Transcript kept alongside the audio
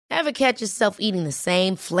Ever catch yourself eating the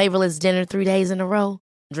same flavorless dinner 3 days in a row?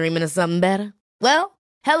 Dreaming of something better? Well,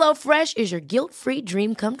 HelloFresh is your guilt-free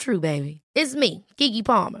dream come true, baby. It's me, Keke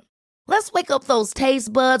Palmer. Let's wake up those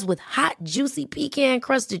taste buds with hot, juicy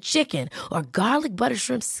pecan-crusted chicken or garlic butter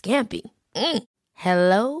shrimp scampi.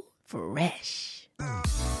 Hello Fresh.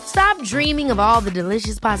 Stop dreaming of all the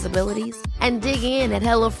delicious possibilities and dig in at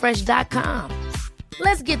HelloFresh.com.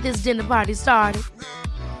 Let's get this dinner party started.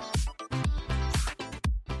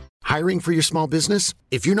 Hiring for your small business?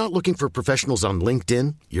 If you're not looking for professionals on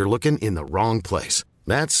LinkedIn, you're looking in the wrong place.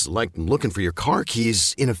 That's like looking for your car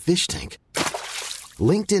keys in a fish tank.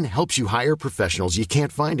 LinkedIn helps you hire professionals you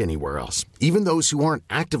can't find anywhere else, even those who aren't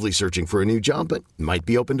actively searching for a new job but might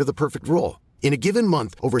be open to the perfect role. In a given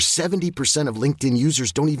month, over 70% of LinkedIn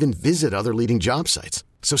users don't even visit other leading job sites.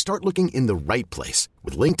 So start looking in the right place.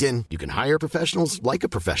 With LinkedIn, you can hire professionals like a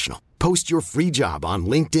professional. Post your free job on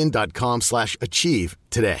linkedin.com/achieve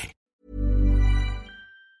today.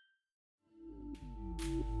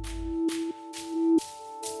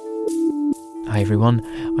 Hi everyone,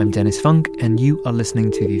 I'm Dennis Funk and you are listening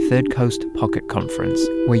to the Third Coast Pocket Conference,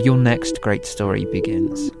 where your next great story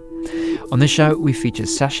begins. On this show, we feature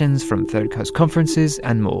sessions from Third Coast conferences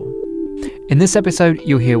and more. In this episode,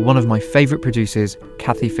 you'll hear one of my favourite producers,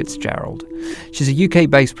 Kathy Fitzgerald. She's a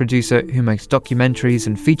UK-based producer who makes documentaries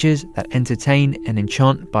and features that entertain and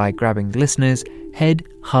enchant by grabbing listeners' head,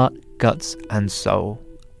 heart, guts and soul.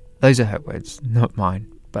 Those are her words, not mine,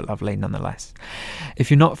 but lovely nonetheless. If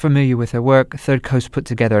you're not familiar with her work, Third Coast put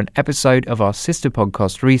together an episode of our sister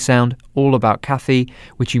podcast Resound all about Kathy,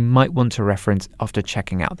 which you might want to reference after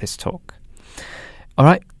checking out this talk.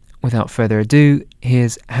 Alright, without further ado,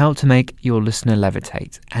 here's How to Make Your Listener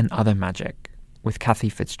Levitate and Other Magic with Kathy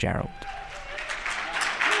Fitzgerald.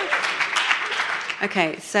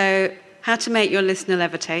 Okay, so How to Make Your Listener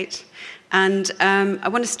Levitate. And I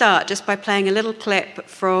want to start just by playing a little clip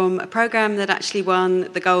from a programme that actually won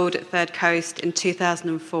the gold at Third Coast in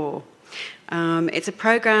 2004. It's a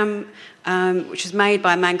programme which was made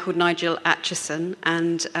by a man called Nigel Atchison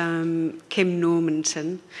and Kim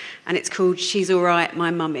Normanton, and it's called She's All Right, My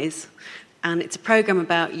Mum Is. And it's a programme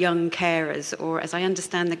about young carers, or as I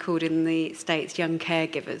understand they're called in the States, young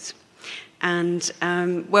caregivers. And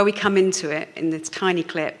where we come into it in this tiny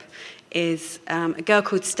clip is a girl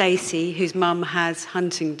called Stacey, whose mum has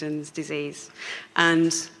Huntington's disease.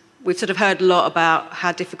 And we've sort of heard a lot about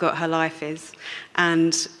how difficult her life is.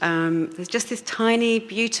 And there's just this tiny,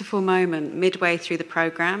 beautiful moment midway through the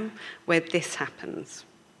programme where this happens,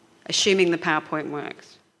 assuming the PowerPoint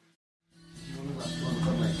works.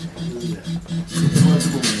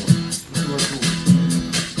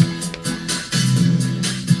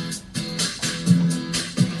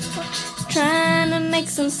 Trying to make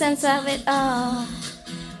some sense of it all,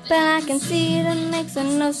 but I can see that makes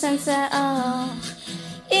no sense at all.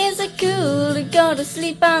 Is it cool to go to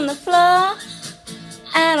sleep on the floor?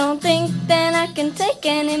 I don't think that I can take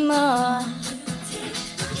anymore.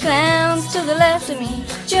 Clowns to the left of me,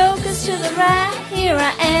 jokers to the right. Here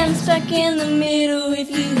I am stuck in the middle with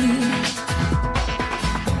you.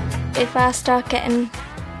 If I start getting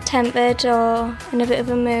tempered or in a bit of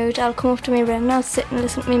a mood, I'll come up to my room and I'll sit and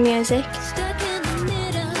listen to my music. Stuck in the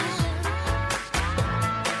middle.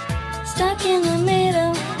 Stuck in the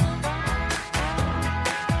middle.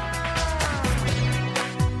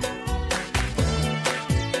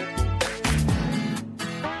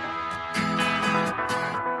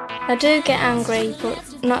 I do get angry, but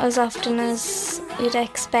not as often as you'd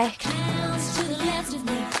expect.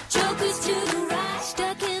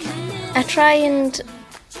 I try and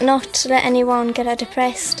not let anyone get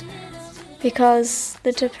depressed, because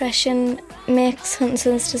the depression makes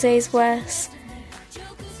Huntington's disease worse.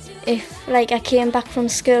 If, I came back from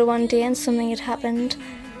school one day and something had happened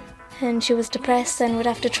and she was depressed, then we'd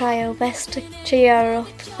have to try our best to cheer her up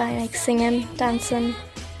by singing, dancing,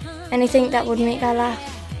 anything that would make her laugh.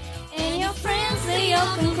 And your friends, they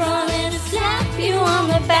all come crawling to slap you on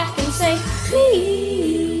the back and say,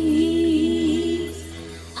 please.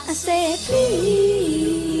 I say, please.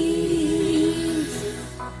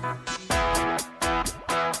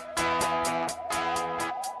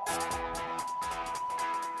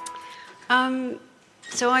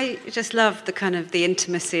 So I just love the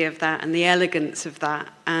intimacy of that and the elegance of that,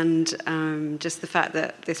 and just the fact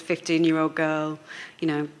that this 15-year-old girl,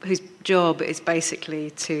 whose job is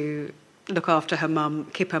basically to look after her mum,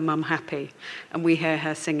 keep her mum happy, and we hear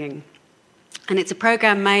her singing. And it's a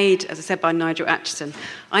programme made, as I said, by Nigel Atchison.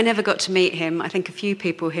 I never got to meet him. I think a few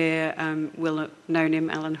people here will have known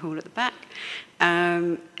him, Alan Hall at the back.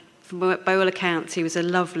 By all accounts, he was a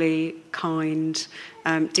lovely, kind,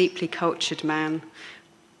 deeply cultured man.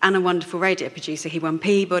 and a wonderful radio producer. He won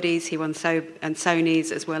Peabody's, he won and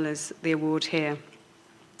Sony's, as well as the award here.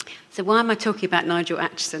 So why am I talking about Nigel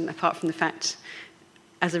Acheson, apart from the fact,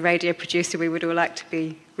 as a radio producer, we would all like to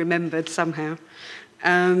be remembered somehow?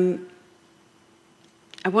 I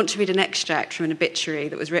want to read an extract from an obituary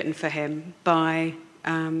that was written for him by...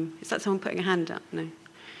 is that someone putting a hand up? No.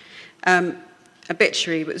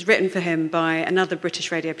 Obituary that was written for him by another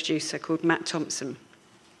British radio producer called Matt Thompson.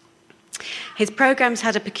 His programmes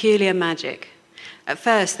had a peculiar magic. At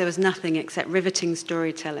first, there was nothing except riveting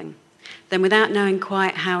storytelling. Then, without knowing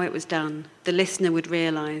quite how it was done, the listener would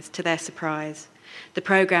realise, to their surprise, the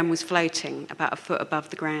programme was floating about a foot above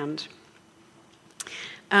the ground.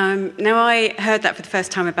 Now, I heard that for the first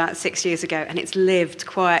time about 6 years ago, and it's lived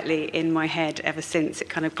quietly in my head ever since. It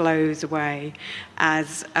kind of glows away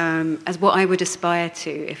as what I would aspire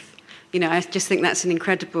to. If I just think that's an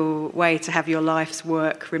incredible way to have your life's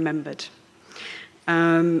work remembered.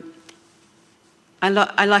 I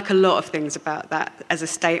like a lot of things about that as a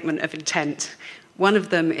statement of intent. One of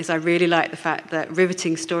them is I really like the fact that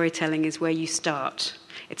riveting storytelling is where you start.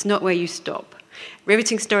 It's not where you stop.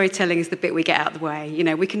 Riveting storytelling is the bit we get out of the way.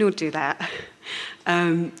 We can all do that.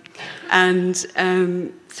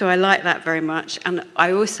 So I like that very much. And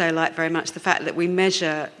I also like very much the fact that we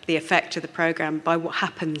measure the effect of the programme by what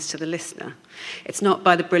happens to the listener. It's not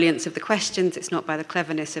by the brilliance of the questions, it's not by the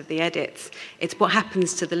cleverness of the edits, it's what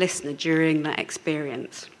happens to the listener during that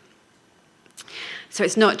experience. So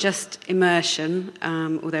it's not just immersion,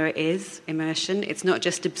 although it is immersion. It's not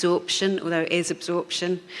just absorption, although it is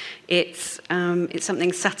absorption. It's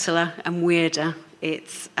something subtler and weirder.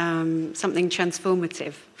 It's something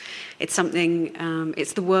transformative. It's something.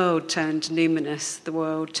 It's the world turned luminous. The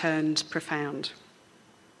world turned profound.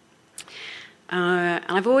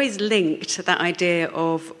 I've always linked that idea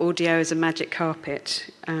of audio as a magic carpet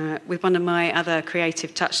with one of my other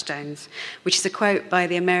creative touchstones, which is a quote by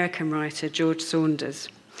the American writer George Saunders.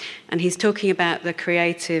 And he's talking about the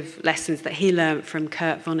creative lessons that he learnt from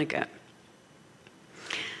Kurt Vonnegut.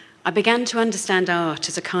 I began to understand art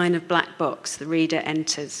as a kind of black box the reader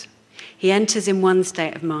enters. He enters in one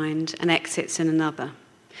state of mind and exits in another.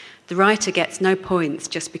 The writer gets no points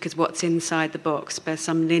just because what's inside the box bears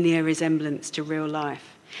some linear resemblance to real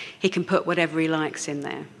life. He can put whatever he likes in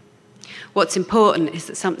there. What's important is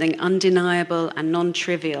that something undeniable and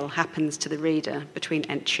non-trivial happens to the reader between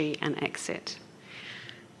entry and exit.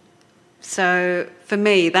 So for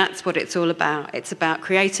me, that's what it's all about. It's about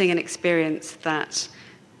creating an experience that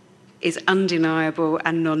is undeniable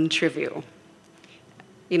and non-trivial.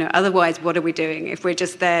 Otherwise, what are we doing? If we're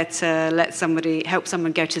just there to help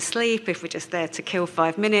someone go to sleep, if we're just there to kill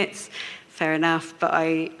 5 minutes, fair enough. But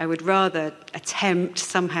I would rather attempt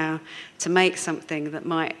somehow to make something that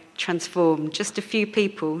might transform just a few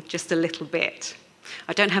people, just a little bit.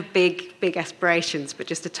 I don't have big aspirations, but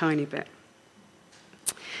just a tiny bit.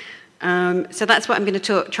 So that's what I'm going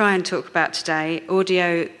to try and talk about today,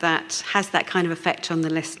 audio that has that kind of effect on the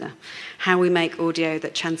listener, how we make audio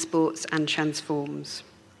that transports and transforms.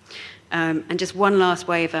 And just one last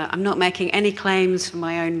waiver, I'm not making any claims for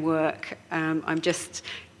my own work.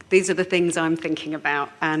 These are the things I'm thinking about,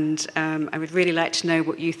 and I would really like to know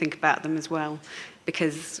what you think about them as well,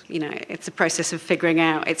 because it's a process of figuring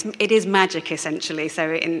out. It is magic essentially.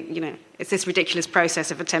 So it's this ridiculous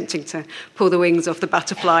process of attempting to pull the wings off the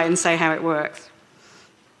butterfly and say how it works.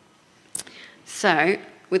 So,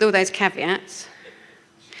 with all those caveats,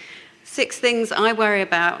 6 things I worry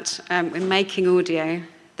about when making audio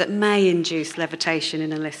that may induce levitation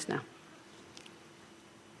in a listener.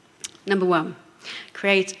 Number 1,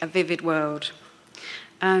 create a vivid world.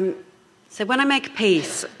 So when I make a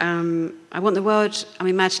piece, I want the world I'm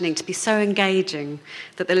imagining to be so engaging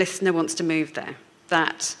that the listener wants to move there,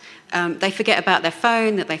 that they forget about their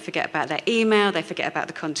phone, that they forget about their email, they forget about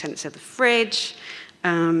the contents of the fridge.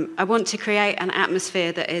 I want to create an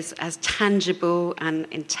atmosphere that is as tangible and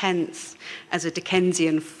intense as a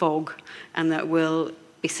Dickensian fog, and that will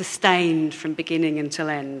be sustained from beginning until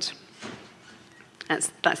end.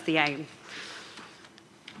 That's the aim.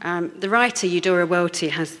 The writer Eudora Welty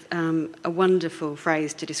has a wonderful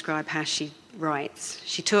phrase to describe how she writes.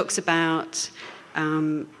 She talks about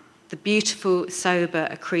the beautiful, sober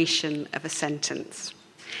accretion of a sentence.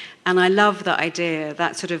 And I love that idea,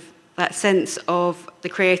 that sense of the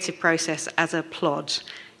creative process as a plod.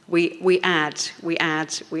 We add,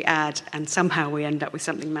 and somehow we end up with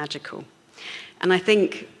something magical. And I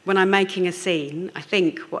think when I'm making a scene, I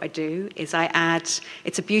think what I do is I add,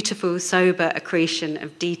 it's a beautiful, sober accretion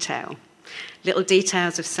of detail. Little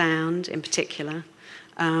details of sound in particular,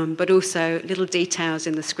 but also little details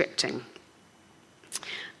in the scripting.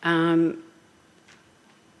 And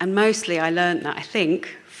And mostly I learned that, I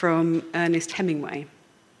think, from Ernest Hemingway.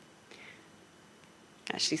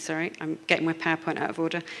 Actually, sorry, I'm getting my PowerPoint out of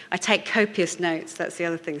order. I take copious notes, that's the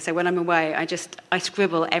other thing. So when I'm away, I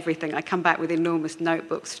scribble everything. I come back with enormous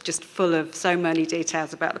notebooks just full of so many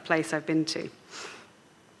details about the place I've been to.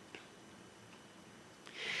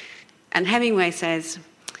 And Hemingway says,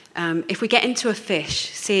 if we get into a fish,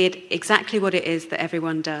 see it exactly what it is that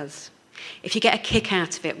everyone does. If you get a kick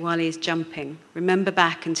out of it while he's jumping, remember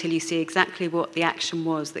back until you see exactly what the action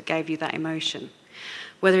was that gave you that emotion.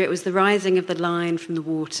 Whether it was the rising of the line from the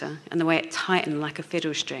water and the way it tightened like a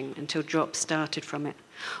fiddle string until drops started from it,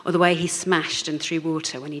 or the way he smashed and threw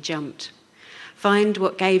water when he jumped. Find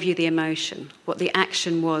what gave you the emotion, what the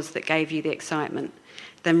action was that gave you the excitement.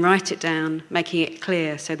 Then write it down, making it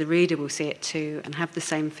clear so the reader will see it too and have the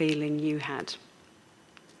same feeling you had.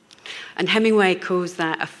 And Hemingway calls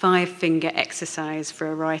that a 5-finger exercise for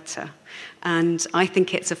a writer. And I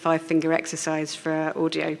think it's a 5-finger exercise for an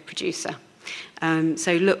audio producer.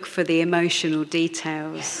 So look for the emotional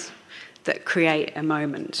details that create a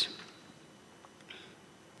moment.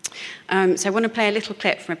 So I want to play a little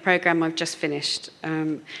clip from a programme I've just finished.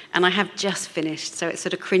 And I have just finished, so it's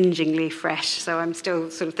sort of cringingly fresh. So I'm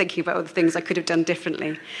still sort of thinking about all the things I could have done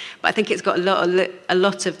differently. But I think it's got a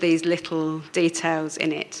lot of these little details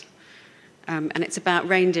in it. And it's about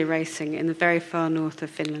reindeer racing in the very far north of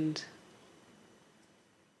Finland.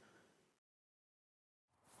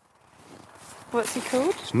 What's he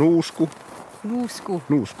called? Snuusku.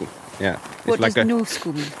 Nuusku. Yeah. What does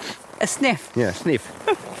nuusku mean? A sniff? Yeah, sniff.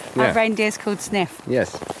 Our reindeer's called Sniff.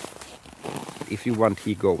 Yes. If you want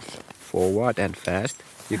he goes forward and fast,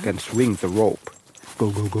 you can swing the rope.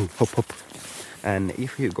 Go, hop, hop. And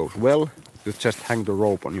if he goes well, you just hang the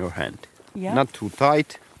rope on your hand. Yeah. Not too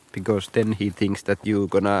tight, because then he thinks that you're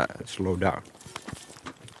gonna slow down.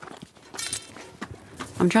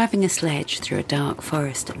 I'm driving a sledge through a dark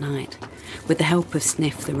forest at night with the help of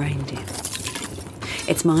Sniff the reindeer.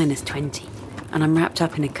 It's -20 and I'm wrapped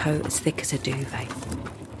up in a coat as thick as a duvet.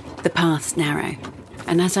 The path's narrow,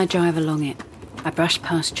 and as I drive along it, I brush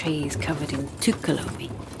past trees covered in tukkalomi,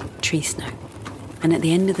 tree snow, and at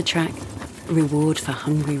the end of the track, a reward for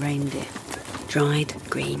hungry reindeer, dried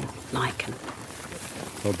green lichen.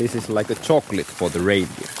 So this is like a chocolate for the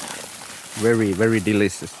reindeer. Very, very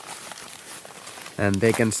delicious. And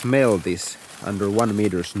they can smell this under 1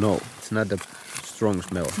 meter snow. It's not a strong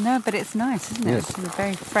smell. No, but it's nice, isn't it? Yes. It's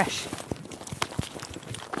very fresh.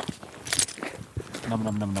 Nom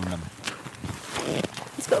nom nom nom nom.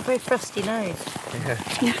 He's got a very frosty nose.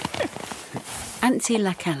 Yeah. Antsi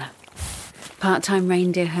Lakella, part-time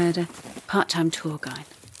reindeer herder, part-time tour guide,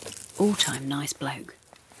 all-time nice bloke.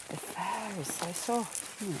 The fur is so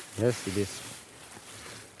soft, isn't it? Yes, it is.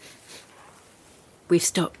 We've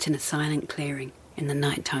stopped in a silent clearing in the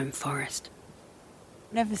nighttime forest.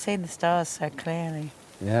 Never seen the stars so clearly.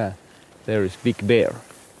 Yeah. There is Big Bear.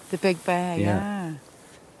 The big bear, yeah.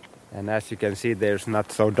 And as you can see, there's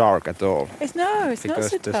not so dark at all. It's not so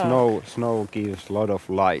Because the dark. snow gives a lot of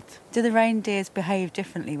light. Do the reindeers behave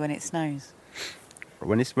differently when it snows?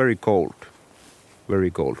 When it's very cold,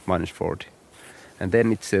 -40. And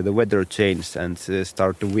then it's the weather changes and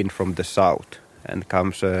start to wind from the south and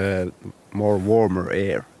comes more warmer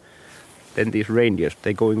air. Then these reindeers,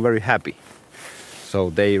 they're going very happy. So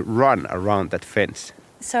they run around that fence.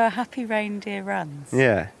 So a happy reindeer runs?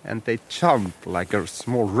 Yeah, and they jump like a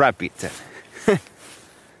small rabbit. Do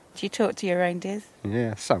you talk to your reindeers?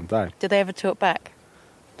 Yeah, sometimes. Do they ever talk back?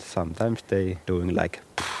 Sometimes they doing like,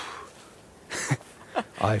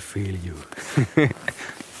 I feel you.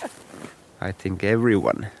 I think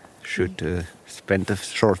everyone should spend a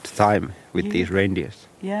short time with these reindeers.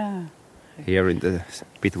 Yeah. Here in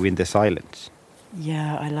between the silence.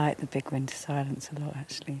 Yeah, I like the big winter silence a lot,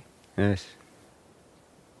 actually. Yes.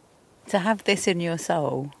 To have this in your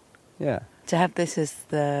soul, Yeah. to have this as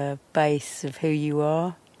the base of who you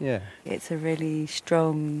are, Yeah. it's a really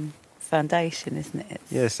strong foundation, isn't it?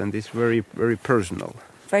 It's Yes, and it's very, very personal.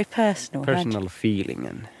 very personal. Personal feeling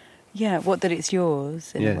and. Yeah, what that it's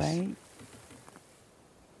yours in Yes. a way.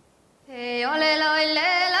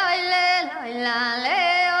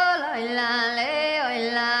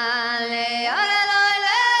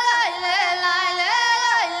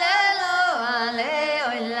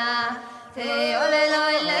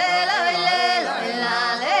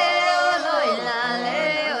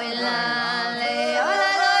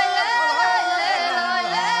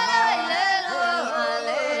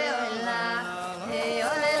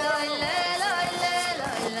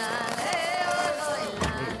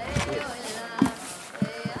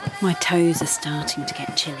 My toes are starting to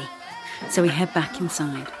get chilly, so we head back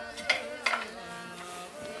inside.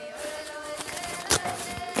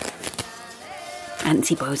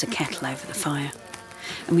 Nancy boils a kettle over the fire,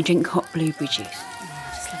 and we drink hot blueberry juice.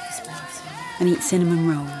 And eat cinnamon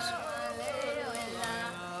rolls.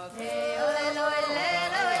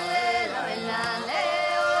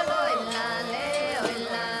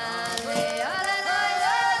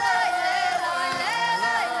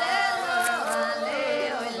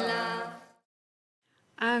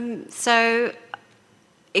 So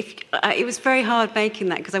it was very hard making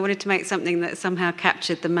that, because I wanted to make something that somehow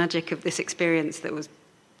captured the magic of this experience that was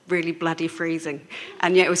really bloody freezing,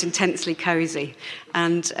 and yet it was intensely cosy.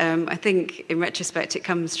 And I think in retrospect it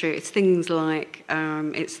comes true. It's things like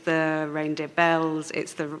it's the reindeer bells,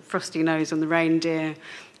 it's the frosty nose on the reindeer,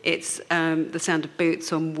 it's the sound of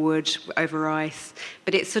boots on wood over ice,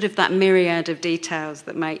 but it's sort of that myriad of details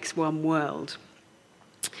that makes one world.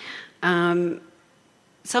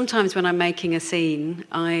 Sometimes when I'm making a scene,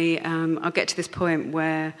 I'll get to this point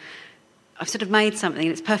where I've sort of made something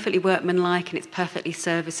and it's perfectly workmanlike and it's perfectly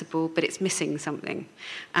serviceable, but it's missing something.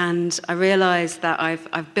 And I realise that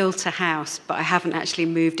I've built a house, but I haven't actually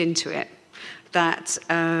moved into it. That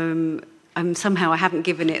somehow I haven't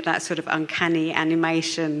given it that sort of uncanny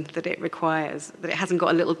animation that it requires, that it hasn't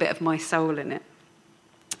got a little bit of my soul in it.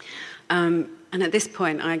 And at this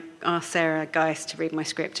point, I asked Sarah Geist to read my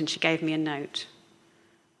script, and she gave me a note.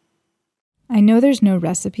 I know there's no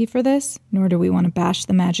recipe for this, nor do we want to bash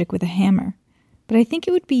the magic with a hammer, but I think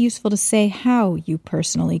it would be useful to say how you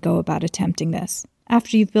personally go about attempting this,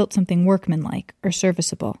 after you've built something workmanlike or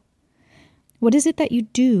serviceable. What is it that you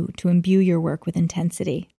do to imbue your work with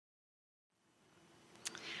intensity?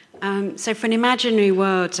 So for an imaginary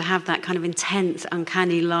world to have that kind of intense,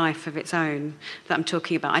 uncanny life of its own that I'm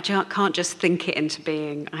talking about, I can't just think it into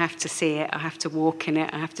being. I have to see it, I have to walk in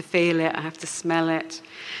it, I have to feel it, I have to smell it.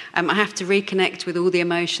 I have to reconnect with all the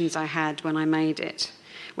emotions I had when I made it,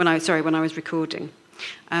 when I was recording.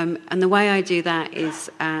 And the way I do that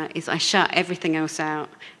is I shut everything else out,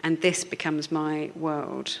 and this becomes my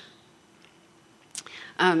world.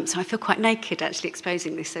 So I feel quite naked actually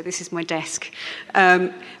exposing this, so this is my desk.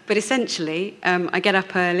 But essentially, I get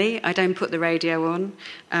up early, I don't put the radio on,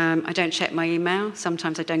 I don't check my email,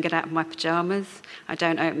 sometimes I don't get out of my pyjamas, I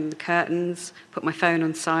don't open the curtains, put my phone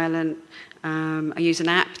on silent, I use an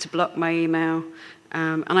app to block my email,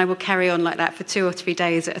 and I will carry on like that for 2 or 3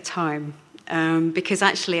 days at a time, because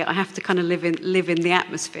actually I have to kind of live in the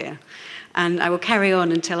atmosphere. And I will carry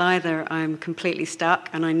on until either I'm completely stuck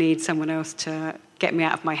and I need someone else to get me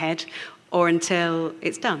out of my head, or until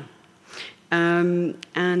it's done.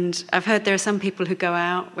 And I've heard there are some people who go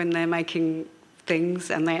out when they're making things,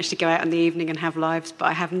 and they actually go out in the evening and have lives, but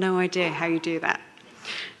I have no idea how you do that.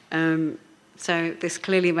 So this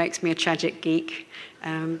clearly makes me a tragic geek.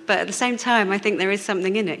 But at the same time, I think there is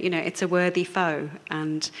something in it. You know, it's a worthy foe.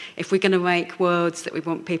 And if we're going to make worlds that we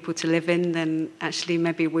want people to live in, then actually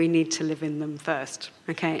maybe we need to live in them first.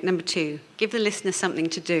 Okay, number 2, give the listener something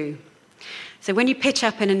to do. So when you pitch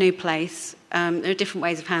up in a new place, there are different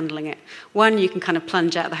ways of handling it. 1, you can kind of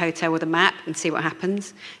plunge out of the hotel with a map and see what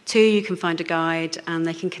happens. 2, you can find a guide and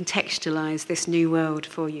they can contextualise this new world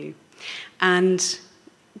for you. And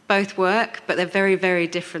both work, but they're very, very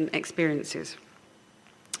different experiences.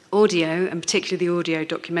 Audio, and particularly the audio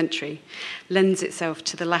documentary, lends itself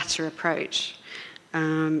to the latter approach.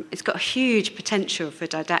 It's got a huge potential for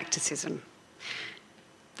didacticism.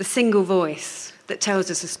 The single voice that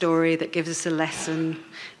tells us a story, that gives us a lesson,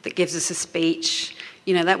 that gives us a speech,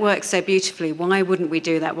 you know, that works so beautifully. Why wouldn't we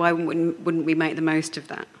do that? Why wouldn't we make the most of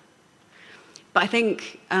that? But I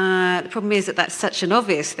think the problem is that that's such an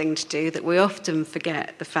obvious thing to do that we often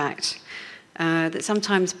forget the fact that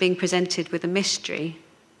sometimes being presented with a mystery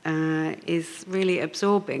is really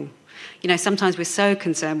absorbing. You know, sometimes we're so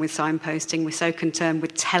concerned with signposting, we're so concerned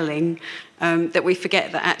with telling, that we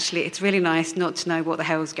forget that actually it's really nice not to know what the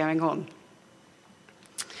hell's going on.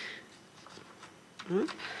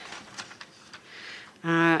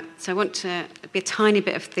 So I want to be a tiny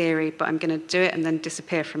bit of theory, but I'm going to do it and then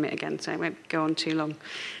disappear from it again, so I won't go on too long.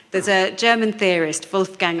 There's a German theorist,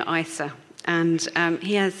 Wolfgang Iser, and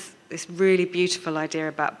he has this really beautiful idea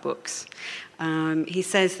about books. He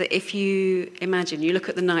says that if you imagine, you look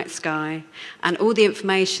at the night sky and all the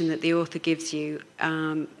information that the author gives you,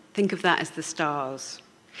 think of that as the stars.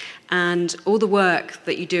 And all the work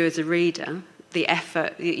that you do as a reader, the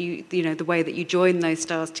effort, you know, the way that you join those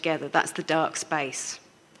stars together, that's the dark space.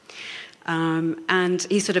 And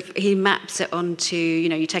he maps it onto, you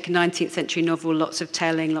know, you take a 19th century novel, lots of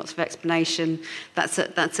telling, lots of explanation, that's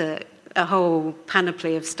a whole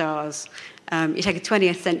panoply of stars. You take a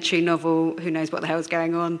 20th century novel, who knows what the hell's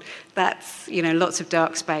going on, that's, you know, lots of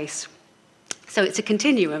dark space. So it's a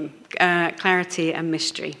continuum, clarity and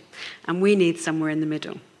mystery, and we need somewhere in the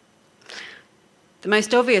middle. The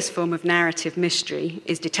most obvious form of narrative mystery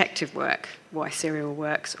is detective work, why serial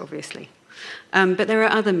works, obviously. But there are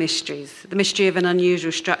other mysteries. The mystery of an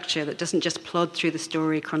unusual structure that doesn't just plod through the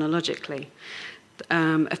story chronologically,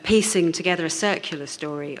 of piecing together a circular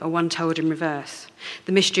story or one told in reverse.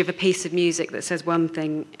 The mystery of a piece of music that says one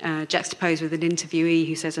thing, juxtaposed with an interviewee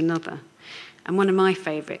who says another. And one of my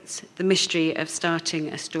favourites, the mystery of starting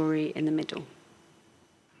a story in the middle.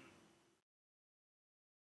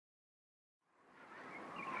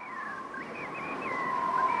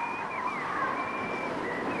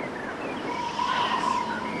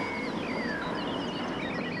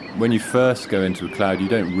 When you first go into a cloud, you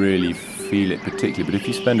don't really feel it particularly, but if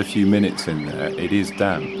you spend a few minutes in there, it is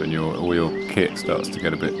damp and all your kit starts to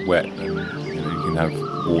get a bit wet, and you can have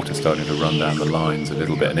water starting to run down the lines a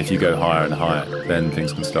little bit. And if you go higher and higher, then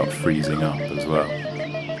things can start freezing up as well.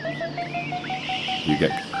 You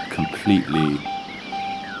get completely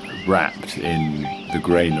wrapped in the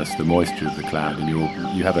greyness, the moisture of the cloud, and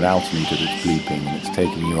you have an altimeter that's bleeping and it's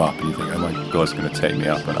taking you up, and you think, oh my God, it's going to take me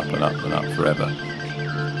up and up and up and up forever.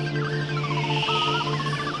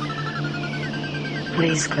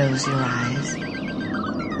 Please close your eyes.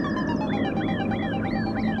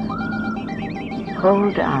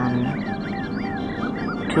 Hold on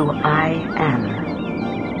to I am.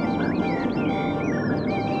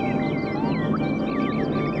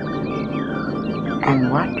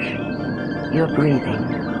 And watch your breathing.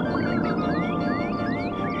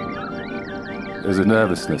 There's a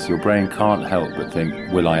nervousness. Your brain can't help but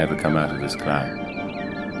think, will I ever come out of this cloud?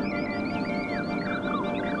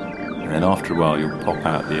 And then after a while you'll pop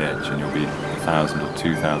out the edge and you'll be 1,000 or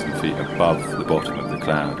 2,000 feet above the bottom of the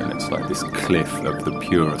cloud, and it's like this cliff of the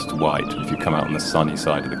purest white, and if you come out on the sunny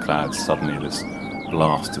side of the cloud, suddenly this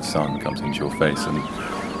blast of sun comes into your face. And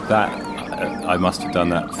that, I must have done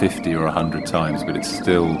that 50 or 100 times, but it's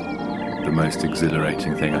still the most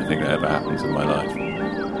exhilarating thing I think that ever happens in my life.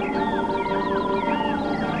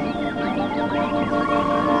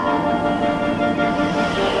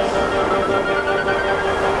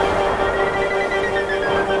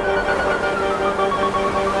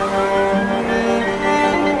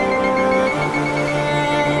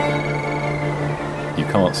 You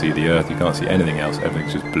can't see the earth, you can't see anything else,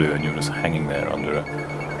 everything's just blue, and you're just hanging there under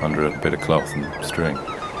a bit of cloth and string.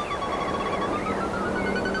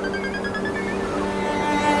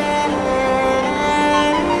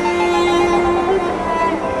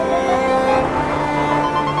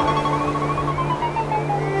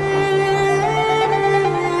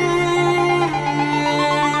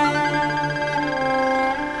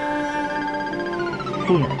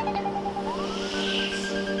 Feel it.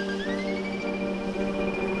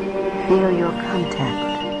 Feel your contact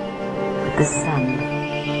with the sun.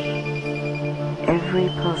 Every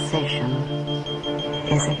pulsation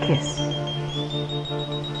is a kiss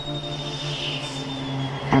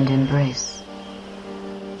and embrace.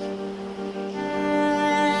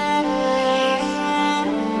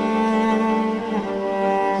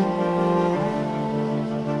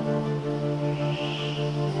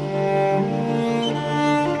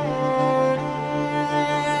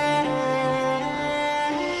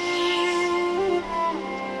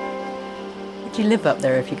 Would you live up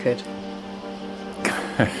there if you could?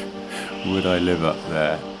 Would I live up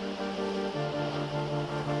there?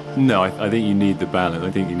 No, I think you need the balance.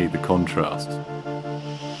 I think you need the contrast.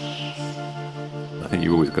 I think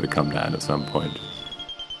you've always got to come down at some point.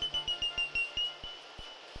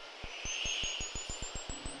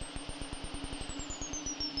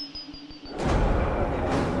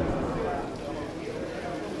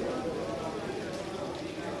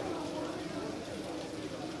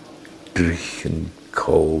 Dreich and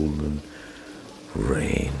cold and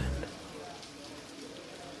rain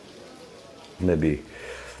and maybe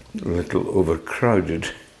a little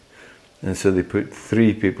overcrowded, and so they put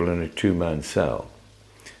 3 people in a 2-man cell,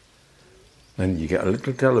 and you get a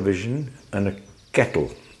little television and a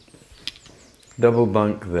kettle, double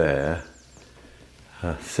bunk there,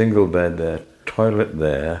 a single bed there, toilet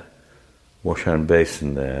there, wash hand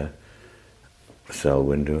basin there, a cell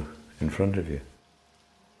window in front of you.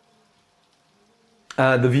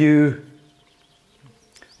 The view,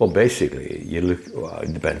 well, basically, you look, well,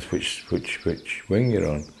 it depends which wing you're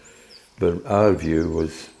on, but our view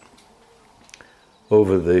was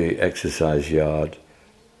over the exercise yard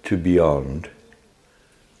to beyond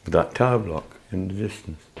that tower block in the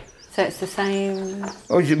distance. So it's the same...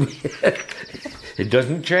 Oh, it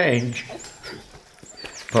doesn't change,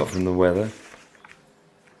 apart from the weather.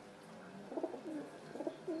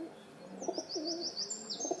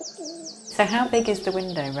 So So how big is the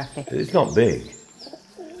window, roughly? It's not big.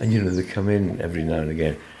 And, they come in every now and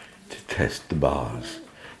again to test the bars,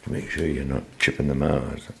 to make sure you're not chipping them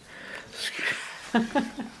out. I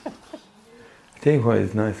tell you what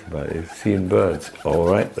is nice about it, is seeing birds. All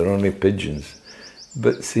right, they're only pigeons,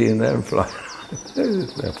 but seeing them fly,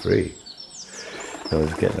 they're free. I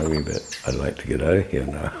was getting a wee bit, I'd like to get out of here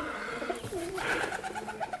now.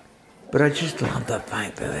 But I just love the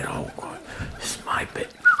fact that they're all going, this is my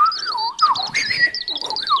bit.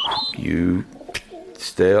 You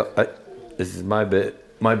stay up, this is my bit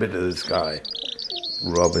of the sky.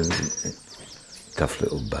 Robins, tough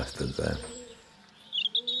little bastards there.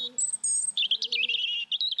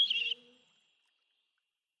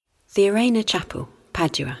 The Arena Chapel,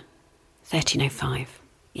 Padua,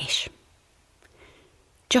 1305-ish.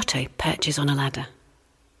 Giotto perches on a ladder,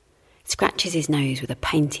 scratches his nose with a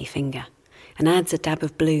painty finger, and adds a dab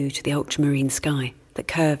of blue to the ultramarine sky that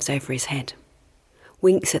curves over his head,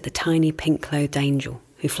 winks at the tiny pink-clothed angel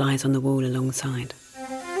who flies on the wall alongside.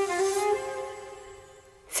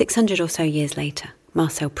 600 or so years later,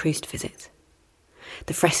 Marcel Proust visits.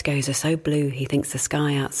 The frescoes are so blue he thinks the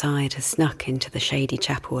sky outside has snuck into the shady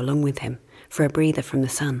chapel along with him for a breather from the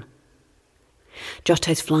sun.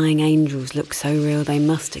 Giotto's flying angels look so real they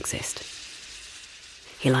must exist.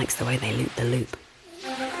 He likes the way they loop the loop.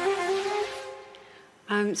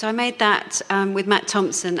 So I made that with Matt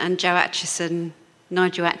Thompson and Joe Atchison,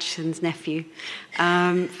 Nigel Atchison's nephew,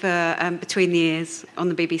 for Between the Ears on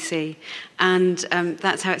the BBC. And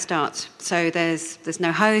that's how it starts. So there's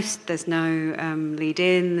no host, there's no lead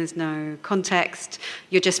in, there's no context.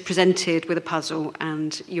 You're just presented with a puzzle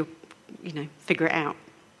and you figure it out.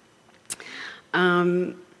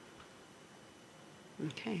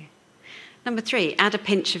 Okay. Number 3, add a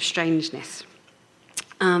pinch of strangeness.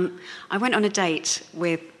 I went on a date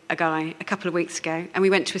with a guy a couple of weeks ago, and we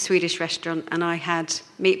went to a Swedish restaurant, and I had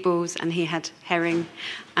meatballs and he had herring,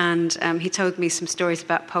 and he told me some stories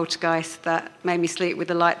about poltergeists that made me sleep with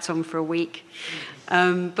the lights on for a week.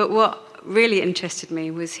 But what really interested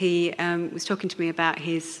me was he was talking to me about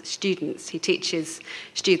his students. He teaches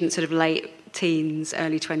students sort of late teens,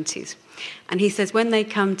 early 20s. And he says when they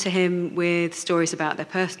come to him with stories about their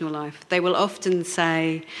personal life, they will often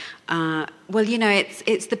say,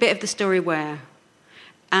 it's the bit of the story where...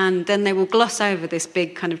 And then they will gloss over this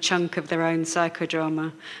big kind of chunk of their own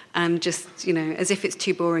psychodrama and just, as if it's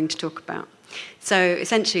too boring to talk about. So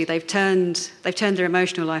essentially they've turned their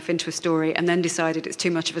emotional life into a story and then decided it's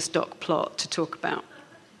too much of a stock plot to talk about.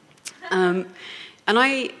 And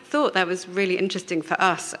I thought that was really interesting for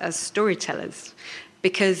us as storytellers,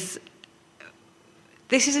 because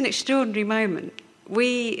this is an extraordinary moment.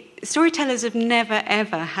 Storytellers have never,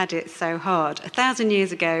 ever had it so hard. 1,000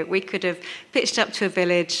 years ago, we could have pitched up to a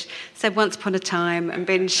village, said once upon a time, and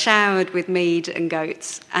been showered with mead and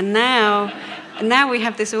goats. And now we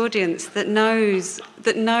have this audience that knows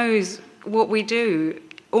what we do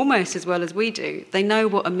almost as well as we do. They know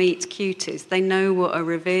what a meet cute is. They know what a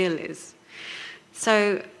reveal is.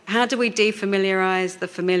 So how do we defamiliarise the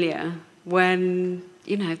familiar when,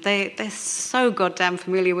 they're so goddamn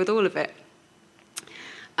familiar with all of it?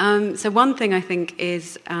 So one thing I think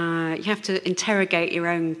is you have to interrogate your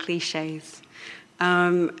own cliches.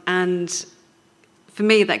 And for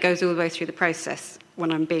me, that goes all the way through the process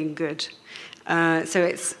when I'm being good. So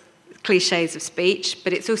it's cliches of speech,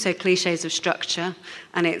 but it's also cliches of structure,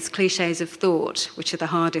 and it's cliches of thought, which are the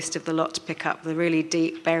hardest of the lot to pick up, the really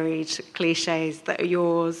deep buried cliches that are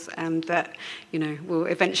yours and that, will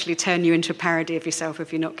eventually turn you into a parody of yourself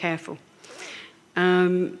if you're not careful.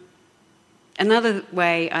 Another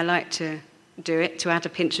way I like to do it, to add a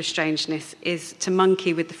pinch of strangeness, is to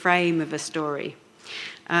monkey with the frame of a story.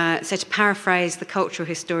 So to paraphrase the cultural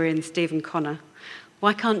historian Stephen Connor,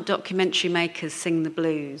 why can't documentary makers sing the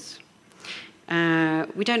blues?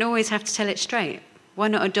 We don't always have to tell it straight. Why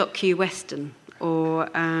not a docu-western or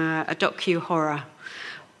a docu-horror?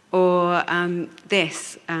 Or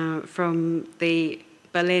this from the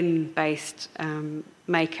Berlin-based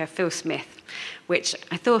maker Phil Smith, which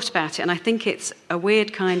I thought about it, and I think it's a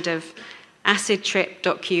weird kind of acid trip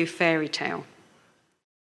docu-fairy tale.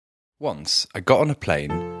 Once, I got on a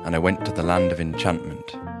plane and I went to the land of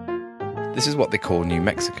enchantment. This is what they call New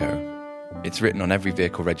Mexico. It's written on every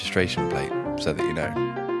vehicle registration plate, so that you know.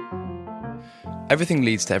 Everything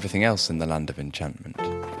leads to everything else in the land of enchantment.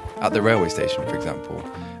 At the railway station, for example,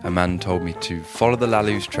 a man told me to follow the La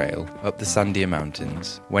Luz Trail up the Sandia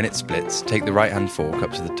Mountains. When it splits, take the right-hand fork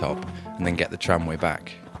up to the top and then get the tramway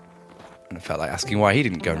back. And I felt like asking why he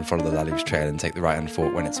didn't go and follow the La Luz Trail and take the right-hand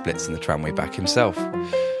fork when it splits and the tramway back himself.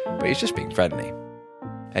 But he's just being friendly.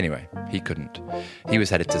 Anyway, he couldn't. He was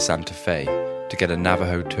headed to Santa Fe to get a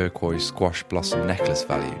Navajo turquoise squash blossom necklace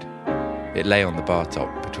valued. It lay on the bar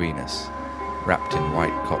top between us, wrapped in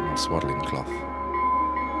white cotton swaddling cloth.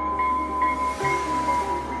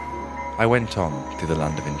 I went on through the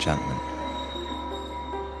land of enchantment.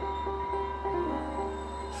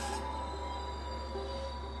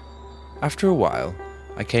 After a while,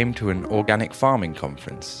 I came to an organic farming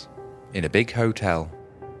conference in a big hotel.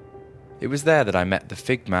 It was there that I met the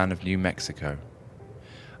Fig Man of New Mexico.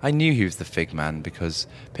 I knew he was the Fig Man because,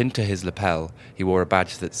 pinned to his lapel, he wore a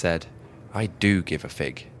badge that said, "I do give a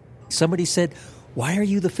fig." Somebody said, "Why are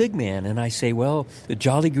you the Fig Man?" And I say, well, the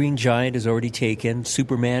Jolly Green Giant is already taken,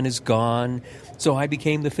 Superman is gone, so I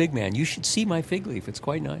became the Fig Man. You should see my fig leaf, it's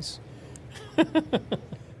quite nice.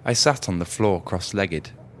 I sat on the floor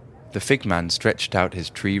cross-legged. The Fig Man stretched out his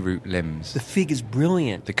tree root limbs. The fig is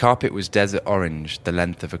brilliant. The carpet was desert orange, the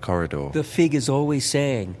length of a corridor. The fig is always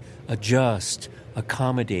saying, adjust,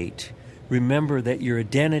 accommodate. Remember that your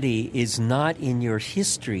identity is not in your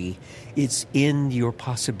history, it's in your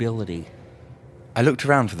possibility. I looked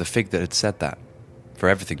around for the fig that had said that, for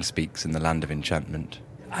everything speaks in the land of enchantment.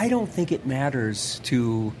 I don't think it matters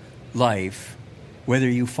to life whether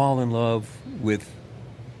you fall in love with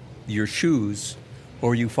your shoes,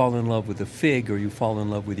 or you fall in love with a fig, or you fall in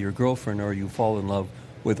love with your girlfriend, or you fall in love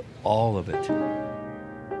with all of it.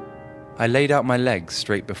 I laid out my legs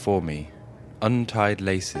straight before me, untied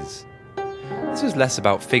laces. This was less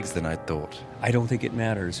about figs than I'd thought. I don't think it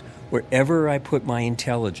matters. Wherever I put my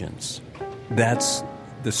intelligence, that's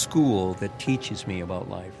the school that teaches me about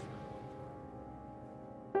life.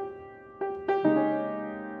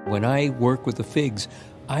 When I work with the figs,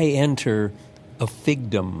 I enter a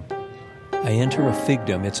figdom.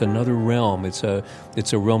 It's another realm. It's a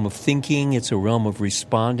realm of thinking. It's a realm of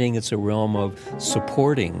responding. It's a realm of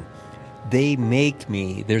supporting. They make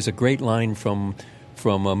me. There's a great line from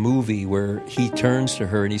a movie where he turns to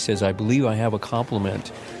her and he says, "I believe I have a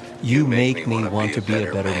compliment. You make me want to be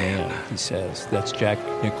a better man," he says. That's Jack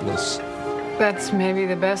Nicklaus. That's maybe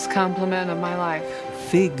the best compliment of my life.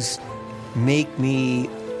 Figs make me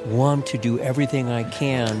want to do everything I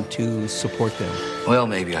can to support them. Well,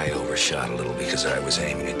 maybe I overshot a little because I was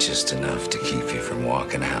aiming at just enough to keep you from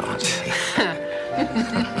walking out.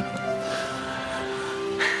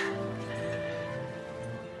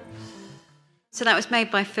 So that was made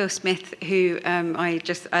by Phil Smith, who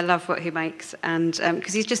I love what he makes, and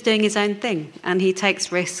because he's just doing his own thing, and he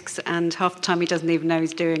takes risks, and half the time he doesn't even know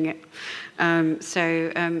he's doing it.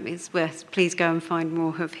 So it's worth. Please go and find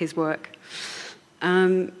more of his work.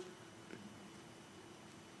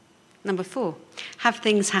 Number 4, have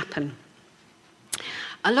things happen.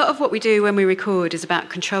 A lot of what we do when we record is about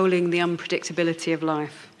controlling the unpredictability of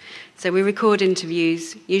life. So we record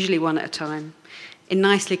interviews, usually one at a time, in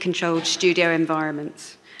nicely controlled studio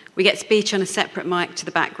environments. We get speech on a separate mic to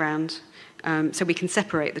the background, so we can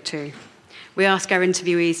separate the two. We ask our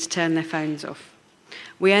interviewees to turn their phones off.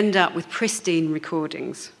 We end up with pristine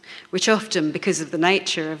recordings, which often, because of the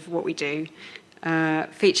nature of what we do,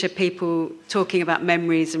 feature people talking about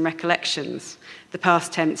memories and recollections, the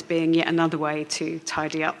past tense being yet another way to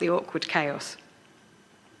tidy up the awkward chaos.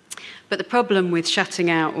 But the problem with shutting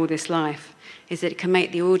out all this life is that it can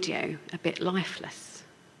make the audio a bit lifeless.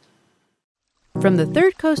 From the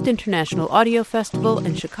Third Coast International Audio Festival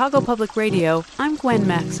and Chicago Public Radio, I'm Gwen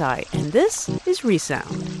Macsai, and this is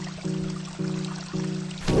Resound.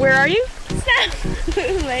 Where are you?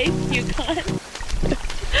 Lake Yukon.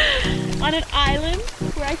 On an island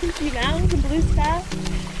where I can see mountains and blue sky.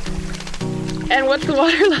 And what's the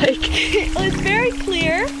water like? Well, it's very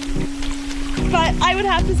clear, but I would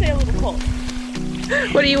have to say a little cold.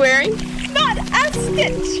 What are you wearing? Not a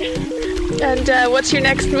stitch. And what's your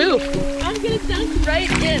next move? I'm gonna dunk right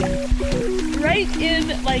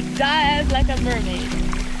in, like dive like a mermaid.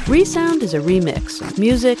 Resound is a remix of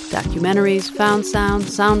music, documentaries, found sound,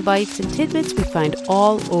 sound bites, and tidbits we find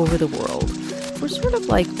all over the world. We're sort of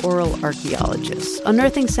like oral archaeologists,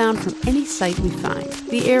 unearthing sound from any site we find.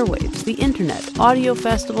 The airwaves, the internet, audio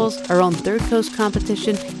festivals, our own Third Coast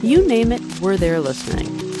competition, you name it, we're there listening.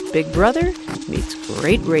 Big Brother meets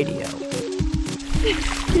great radio.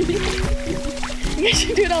 I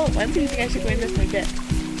should do it all at once. You think I should go in this my bit?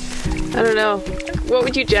 I don't know. What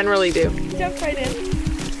would you generally do? Jump right in.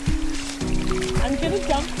 I'm gonna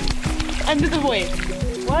jump under the wave.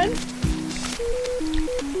 1,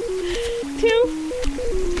 2,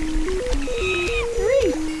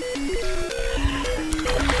 3.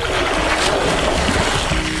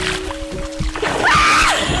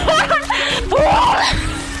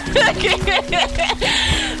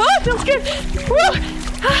 Oh, it feels good. Woo.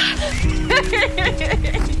 You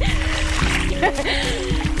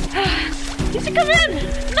should come in!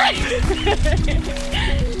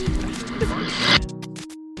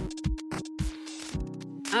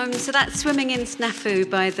 So that's Swimming in Snafu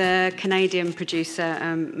by the Canadian producer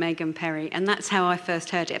Megan Perry, and that's how I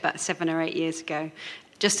first heard it about 7 or 8 years ago,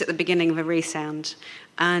 just at the beginning of a resound,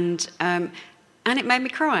 and it made me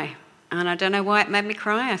cry. And I don't know why it made me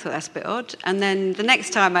cry. I thought that's a bit odd. And then the next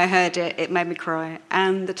time I heard it, it made me cry.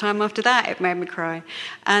 And the time after that, it made me cry.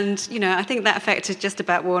 And, you know, I think that effect has just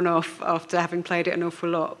about worn off after having played it an awful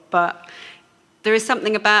lot. But there is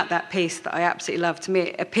something about that piece that I absolutely love. To me,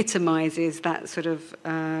 it epitomises that sort of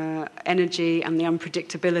energy and the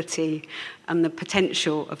unpredictability and the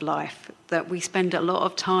potential of life that we spend a lot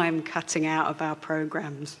of time cutting out of our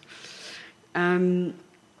programmes.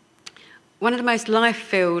 One of the most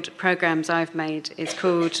life-filled programmes I've made is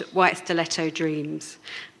called White Stiletto Dreams,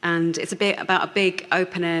 and it's about a big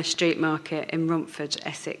open-air street market in Romford,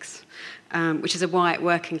 Essex, which is a white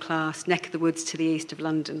working-class neck of the woods to the east of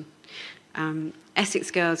London. Essex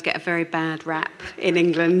girls get a very bad rap in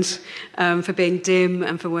England for being dim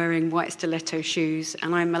and for wearing white stiletto shoes,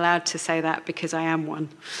 and I'm allowed to say that because I am one.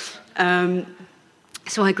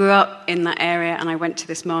 So I grew up in that area and I went to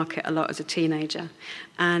this market a lot as a teenager,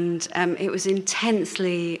 and it was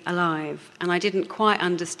intensely alive, and I didn't quite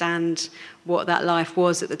understand what that life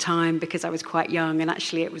was at the time because I was quite young, and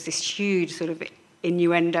actually it was this huge sort of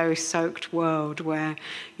innuendo-soaked world where,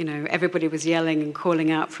 you know, everybody was yelling and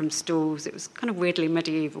calling out from stalls. It was kind of weirdly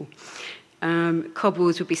medieval.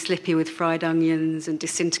 Cobbles would be slippy with fried onions and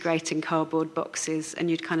disintegrating cardboard boxes, and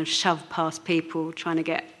you'd kind of shove past people trying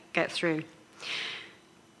to get through.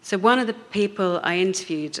 So one of the people I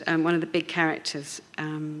interviewed, one of the big characters,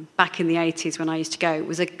 back in the 80s when I used to go,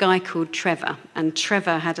 was a guy called Trevor. And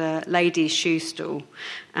Trevor had a ladies' shoe stall,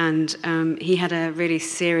 and he had a really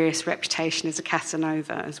serious reputation as a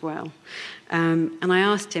Casanova as well. And I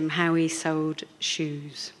asked him how he sold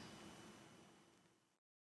shoes.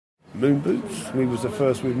 Moon boots. We was the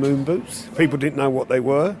first with moon boots. People didn't know what they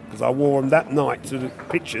were because I wore them that night to the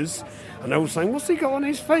pictures, and they were saying, "What's he got on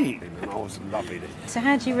his feet?" And I was loving it. So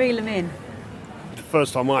how do you reel them in? The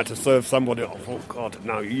first time I had to serve somebody, I thought, "God,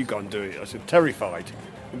 no, you go and do it." I said, terrified.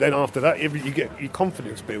 And then after that, you get your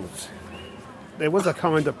confidence builds. There was a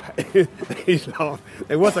kind of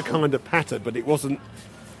there was a kind of pattern, but it wasn't,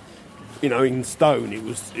 you know, in stone.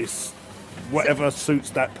 It's whatever suits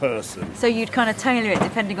that person. So you'd kind of tailor it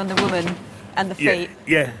depending on the woman and the feet?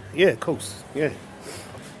 Yeah, of course, yeah.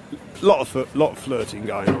 Lot of flirting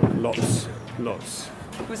going on, lots.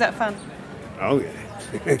 Was that fun? Oh,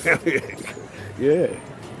 yeah. Yeah,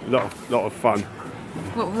 lot of fun.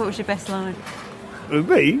 What was your best line? With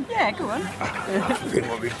me? Yeah, go on. I think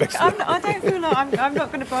what was best I don't feel like I'm not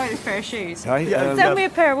going to buy this pair of shoes. Okay, Sell me a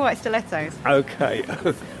pair of white stilettos. Okay.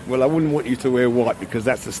 Well, I wouldn't want you to wear white because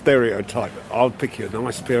that's a stereotype. I'll pick you a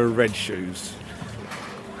nice pair of red shoes.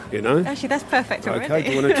 You know? Actually, that's perfect already. Okay,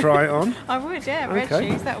 do you want to try it on? I would, yeah. Red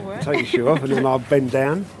shoes, that'll work. Take your shoe off and then I'll bend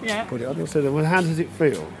down. Yeah. Put it on and say, well, how does it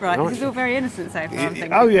feel? Right, this is all very innocent so far, I'm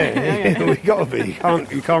thinking. Oh, yeah. We've got to be.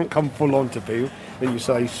 You can't come full on to people. Then you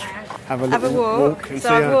say, have a little walk. And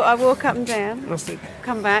so I walk up and down. That's it.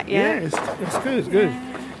 Come back, yeah. Yeah, it's good, it's good. Yeah.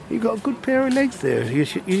 You've got a good pair of legs there. You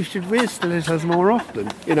should wear stilettos more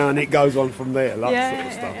often. You know, and it goes on from there, that sort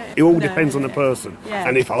of stuff. It all depends on the person. Yeah.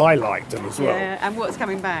 And if I liked them as well. Yeah, and what's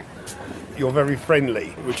coming back? You're very friendly,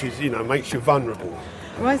 which is, you know, makes you vulnerable.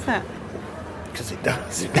 Why is that? Because it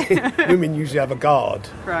does. Women usually have a guard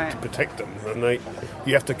to protect them, and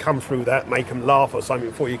you have to come through that, make them laugh or something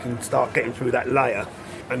before you can start getting through that layer.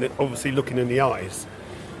 And obviously looking in the eyes.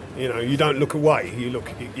 You know, you don't look away. You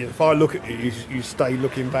look. If I look at you, you stay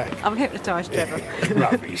looking back. I'm hypnotised, Trevor.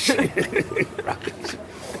 Rubbish. Rubbish.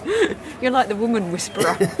 You're like the woman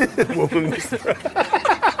whisperer. Woman whisperer.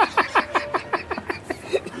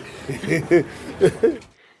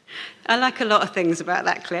 I like a lot of things about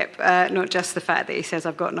that clip, not just the fact that he says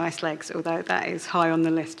I've got nice legs, although that is high on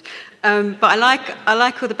the list. But I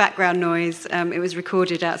like all the background noise. It was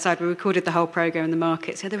recorded outside. We recorded the whole programme in the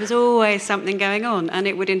market, so there was always something going on, and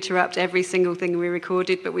it would interrupt every single thing we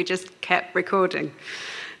recorded, but we just kept recording.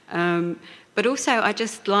 But also, I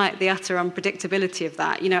just like the utter unpredictability of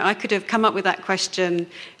that. You know, I could have come up with that question,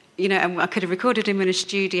 you know, and I could have recorded him in a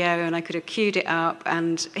studio and I could have queued it up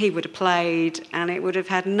and he would have played and it would have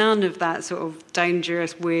had none of that sort of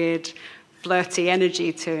dangerous, weird, flirty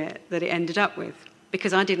energy to it that it ended up with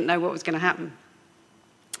because I didn't know what was going to happen.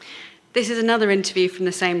 This is another interview from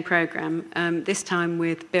the same programme, this time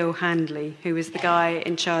with Bill Handley, who was the guy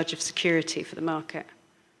in charge of security for the market.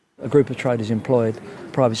 A group of traders employed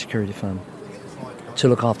a private security firm. to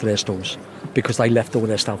look after their stalls because they left all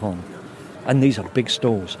their stuff on. And these are big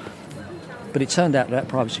stalls. But it turned out that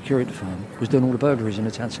private security firm was doing all the burglaries in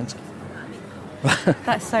the town centre.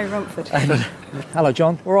 That's so Romford. Hello,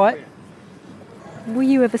 John. All right? Were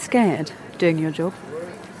you ever scared doing your job?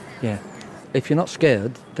 Yeah. If you're not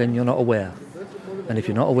scared, then you're not aware. And if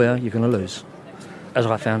you're not aware, you're going to lose. As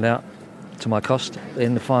I found out, to my cost,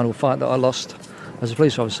 in the final fight that I lost as a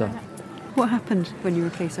police officer. What happened when you were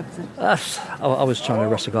a police officer? I was trying to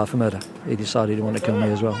arrest a guy for murder. He decided he wanted to kill me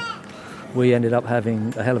as well. We ended up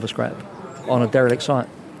having a hell of a scrap on a derelict site.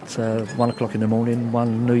 It's 1 o'clock in the morning,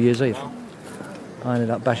 one New Year's Eve. I ended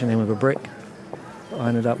up bashing him with a brick. I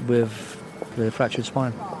ended up with the fractured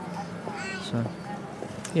spine. So,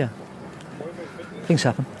 yeah. Things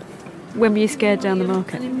happen. When were you scared down the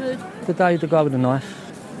market? The day the guy with the knife,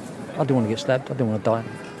 I didn't want to get stabbed, I didn't want to die.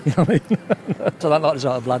 You know what I mean? So I don't like the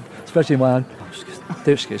sight of blood, especially my own.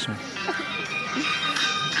 Do excuse me.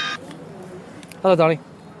 Hello, darling.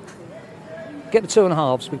 Get the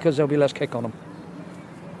 2.5s because there'll be less kick on them.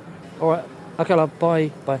 All right. Okay, love.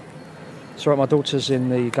 Bye. Bye. It's all right, my daughter's in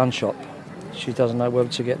the gun shop. She doesn't know whether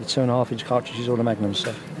to get the 2.5-inch cartridges or the Magnums,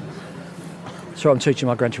 so... So I'm teaching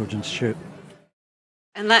my grandchildren to shoot.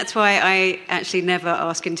 And that's why I actually never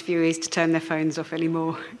ask interviewees to turn their phones off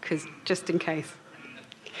anymore, because just in case.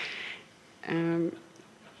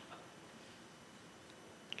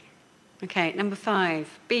 Okay, number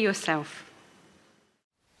 5, be yourself.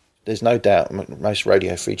 There's no doubt most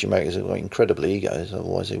radio feature makers have got incredible egos,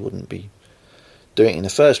 otherwise they wouldn't be doing it in the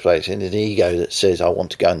first place. And an ego that says, I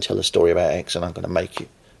want to go and tell a story about X and I'm going to make it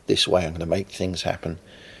this way, I'm going to make things happen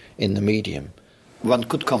in the medium. One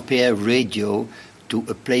could compare radio to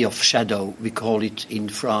a play of shadow. We call it in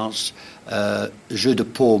France jeu de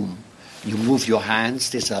paume. You move your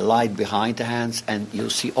hands, there's a light behind the hands, and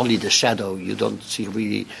you see only the shadow. You don't see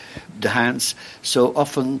really the hands. So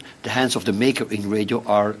often the hands of the maker in radio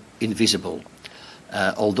are invisible.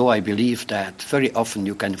 Although I believe that very often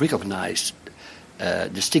you can recognize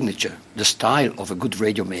the signature, the style of a good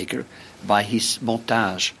radio maker by his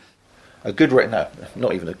montage.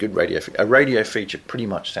 Not even a good radio feature. A radio feature pretty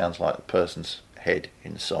much sounds like the person's head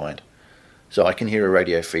inside. So I can hear a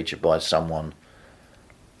radio feature by someone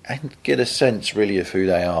and get a sense really of who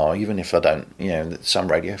they are, even if I don't, that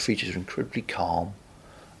some radio features are incredibly calm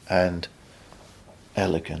and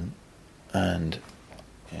elegant, and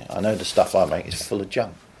I know the stuff I make is full of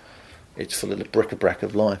junk. It's full of the bric-a-brac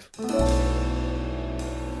of life.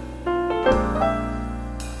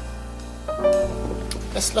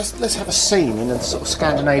 Let's have a scene in a sort of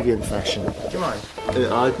Scandinavian fashion. Do you mind?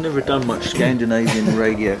 I've never done much Scandinavian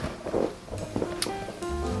radio.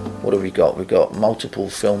 What have we got? We've got multiple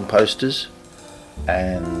film posters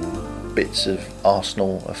and bits of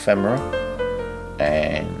Arsenal ephemera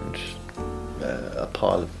and a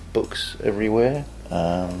pile of books everywhere.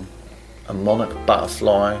 A monarch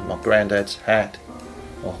butterfly, my granddad's hat,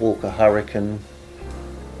 a Hawker Hurricane,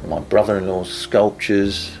 my brother-in-law's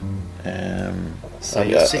sculptures. So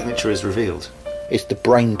your signature is revealed? It's the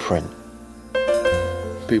brain print.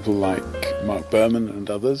 People like Mark Berman and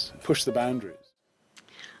others push the boundaries.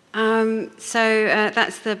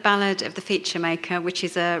 That's the Ballad of the Feature Maker, which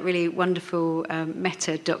is a really wonderful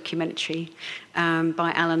meta-documentary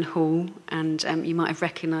by Alan Hall, and you might have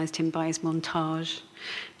recognised him by his montage.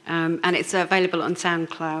 And it's available on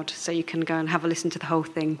SoundCloud, so you can go and have a listen to the whole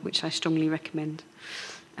thing, which I strongly recommend.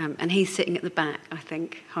 And he's sitting at the back, I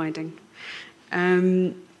think, hiding.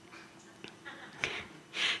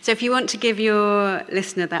 So if you want to give your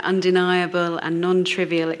listener that undeniable and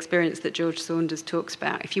non-trivial experience that George Saunders talks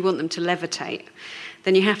about, if you want them to levitate,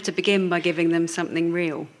 then you have to begin by giving them something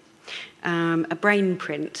real. A brain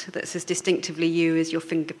print that's as distinctively you as your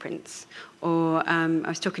fingerprints. Or I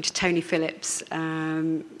was talking to Tony Phillips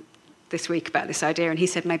this week about this idea, and he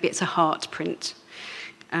said maybe it's a heart print.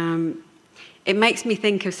 It makes me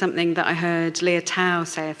think of something that I heard Leah Tao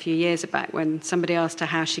say a few years back when somebody asked her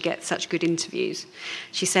how she gets such good interviews.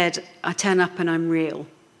 She said, I turn up and I'm real.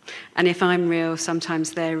 And if I'm real,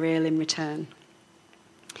 sometimes they're real in return.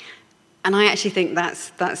 And I actually think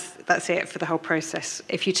that's it for the whole process.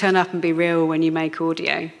 If you turn up and be real when you make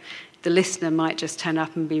audio, the listener might just turn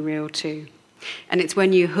up and be real too. And it's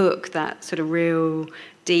when you hook that sort of real,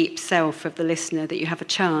 deep self of the listener that you have a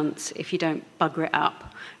chance, if you don't bugger it up,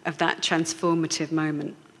 of that transformative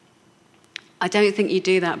moment. I don't think you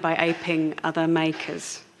do that by aping other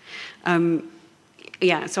makers. So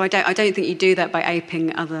I don't think you do that by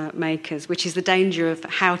aping other makers, which is the danger of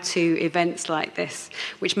how-to events like this,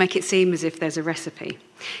 which make it seem as if there's a recipe.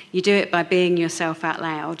 You do it by being yourself out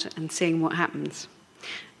loud and seeing what happens.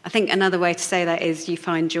 I think another way to say that is you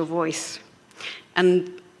find your voice.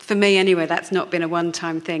 And for me, anyway, that's not been a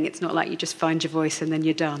one-time thing. It's not like you just find your voice and then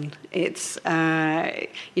you're done. It's,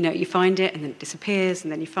 you find it and then it disappears,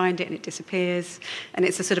 and then you find it and it disappears. And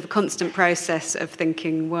it's a sort of a constant process of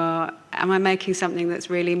thinking, well, am I making something that's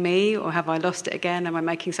really me, or have I lost it again? Am I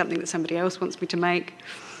making something that somebody else wants me to make?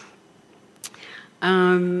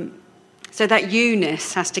 So that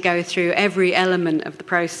you-ness has to go through every element of the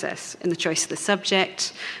process, in the choice of the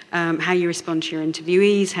subject, how you respond to your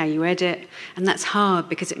interviewees, how you edit. And that's hard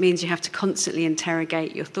because it means you have to constantly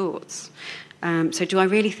interrogate your thoughts. So do I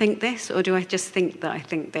really think this, or do I just think that I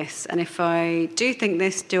think this? And if I do think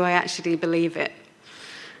this, do I actually believe it?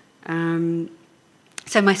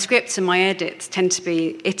 So my scripts and my edits tend to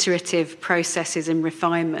be iterative processes in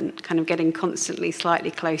refinement, kind of getting constantly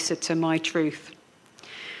slightly closer to my truth.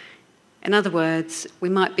 In other words, we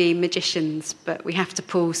might be magicians, but we have to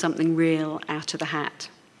pull something real out of the hat.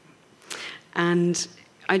 And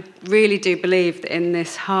I really do believe that in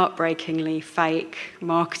this heartbreakingly fake,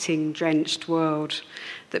 marketing-drenched world,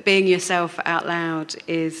 that being yourself out loud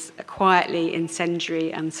is a quietly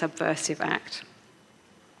incendiary and subversive act.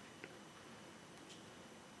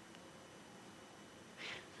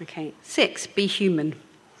 Okay, 6, be human.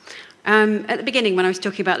 At the beginning, when I was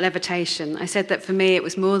talking about levitation, I said that for me it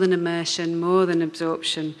was more than immersion, more than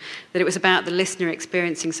absorption, that it was about the listener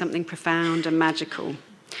experiencing something profound and magical,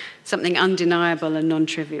 something undeniable and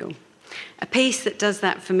non-trivial. A piece that does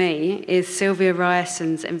that for me is Sylvia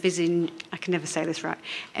Ryerson's Envision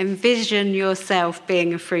Yourself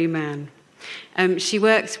Being a Free Man. She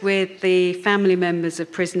works with the family members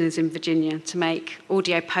of prisoners in Virginia to make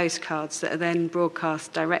audio postcards that are then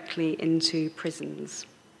broadcast directly into prisons.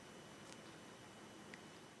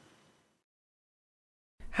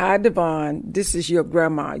 Hi, Devon. This is your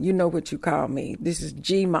grandma. You know what you call me. This is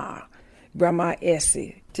G-Ma, Grandma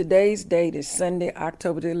Essie. Today's date is Sunday,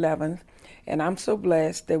 October the 11th, and I'm so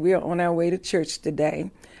blessed that we are on our way to church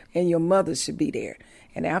today, and your mother should be there.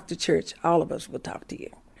 And after church, all of us will talk to you.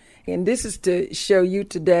 And this is to show you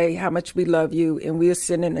today how much we love you, and we're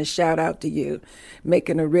sending a shout out to you,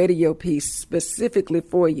 making a radio piece specifically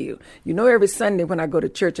for you. You know, every Sunday when I go to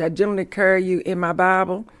church, I generally carry you in my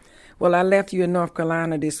Bible. Well, I left you in North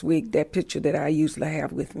Carolina this week, that picture that I usually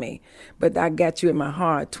have with me. But I got you in my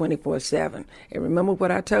heart 24/7. And remember what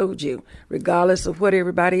I told you. Regardless of what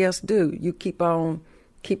everybody else do, you keep on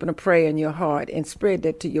keeping a prayer in your heart and spread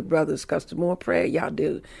that to your brothers, because the more prayer y'all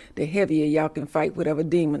do, the heavier y'all can fight whatever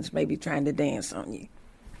demons may be trying to dance on you.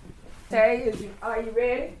 Hey, are you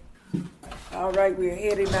ready? All right, we're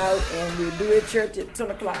heading out, and we'll do it at church at 10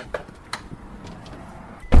 o'clock.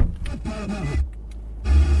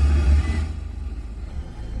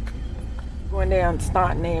 Going down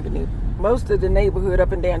Staunton Avenue. Most of the neighborhood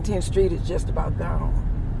up and down 10th Street is just about gone.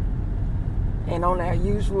 And on our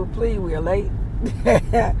usual plea, we're late.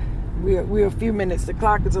 we're a few minutes. The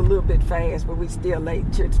clock is a little bit fast, but we're still late.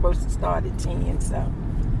 Church's supposed to start at 10, so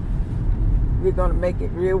we're going to make it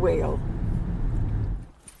real well.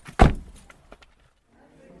 Good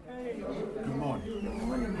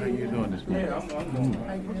morning. How you doing this morning?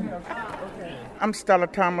 I'm Stella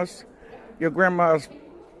Thomas, your grandma's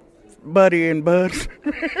buddy and bud.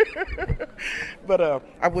 But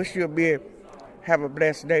I wish you'll have a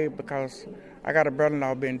blessed day, because I got a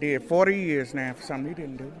brother-in-law been dead 40 years now for something he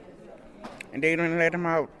didn't do. And they didn't let him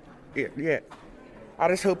out yet. I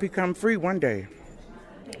just hope he come free one day.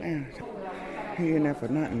 Man, he ain't there for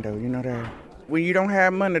nothing though, you know that. When you don't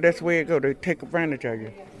have money, that's the way it go. They take advantage of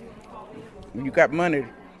you. When you got money,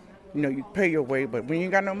 you know, you pay your way, but when you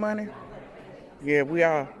ain't got no money, yeah, we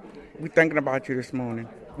thinking about you this morning.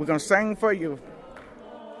 We're going to sing for you.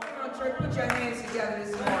 Put your hands together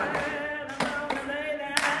this morning.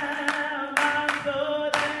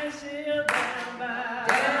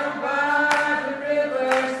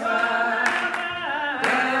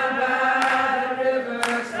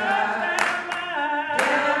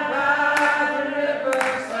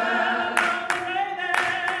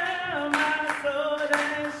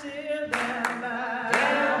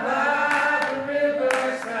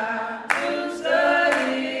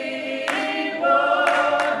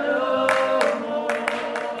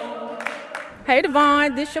 Hey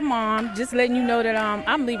Devon, this your mom. Just letting you know that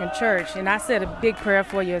I'm leaving church, and I said a big prayer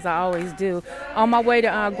for you as I always do. On my way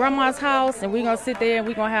to Grandma's house, and we're gonna sit there and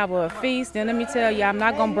we're gonna have a feast. And let me tell you, I'm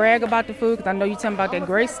not gonna brag about the food because I know you talking about that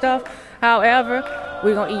great stuff. However,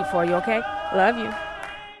 we're gonna eat for you, okay? Love you.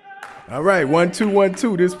 All right, 1 2 1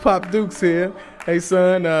 2. This Pop Dukes here. Hey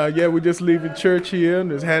son, we're just leaving church here and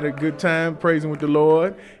just had a good time praising with the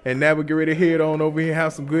Lord, and now we get ready to head on over here and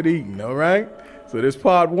have some good eating. All right. So this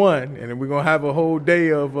part 1, and then we're going to have a whole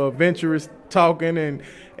day of adventurous talking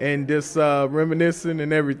and just reminiscing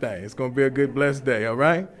and everything. It's going to be a good, blessed day, all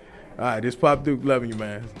right? All right, this Pop Duke loving you,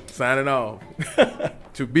 man. Signing off.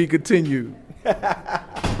 To be continued.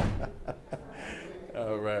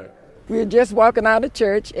 All right. We're just walking out of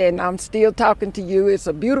church, and I'm still talking to you. It's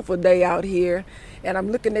a beautiful day out here, and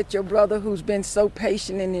I'm looking at your brother who's been so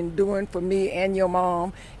patient and enduring for me and your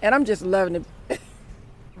mom, and I'm just loving it.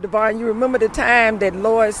 Devon, you remember the time that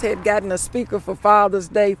Lois had gotten a speaker for Father's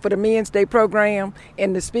Day, for the Men's Day program,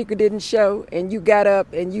 and the speaker didn't show, and you got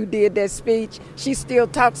up and you did that speech? She still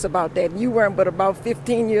talks about that. You weren't but about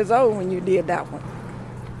 15 years old when you did that one.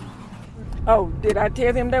 Oh, did I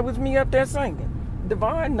tell him that was me up there singing?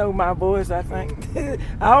 Devon know my voice, I think.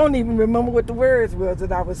 I don't even remember what the words was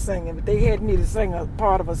that I was singing, but they had me to sing a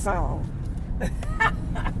part of a song.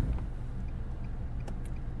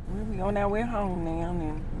 We're on our way home now, and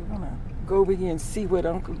we're going to go over here and see what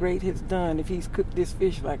Uncle Great has done, if he's cooked this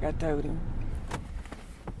fish like I told him.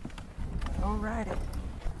 All righty.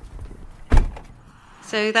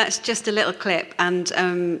 So that's just a little clip, and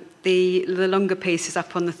the longer piece is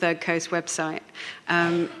up on the Third Coast website.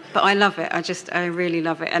 But I love it. I really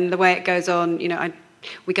love it. And the way it goes on,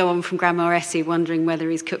 we go on from Grandma Essie wondering whether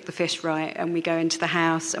he's cooked the fish right, and we go into the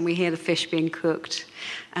house and we hear the fish being cooked,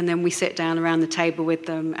 and then we sit down around the table with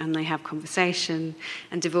them and they have conversation,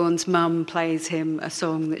 and Devon's mum plays him a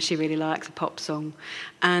song that she really likes, a pop song,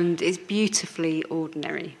 and it's beautifully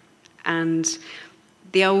ordinary. And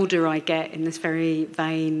the older I get in this very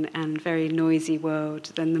vain and very noisy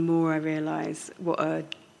world, then the more I realise what a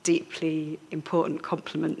deeply important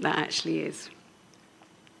compliment that actually is.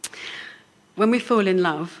 When we fall in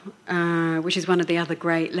love, which is one of the other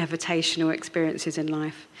great levitational experiences in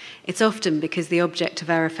life, it's often because the object of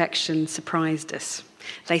our affection surprised us.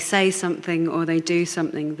 They say something or they do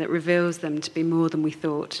something that reveals them to be more than we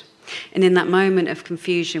thought. And in that moment of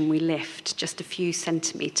confusion, we lift just a few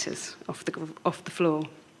centimetres off the floor.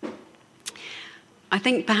 I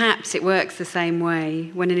think perhaps it works the same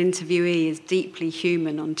way when an interviewee is deeply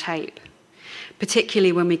human on tape,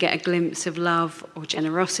 particularly when we get a glimpse of love or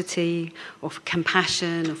generosity or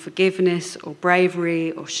compassion or forgiveness or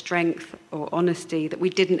bravery or strength or honesty that we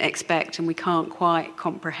didn't expect and we can't quite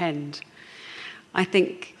comprehend. I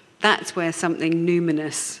think that's where something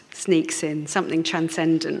numinous sneaks in, something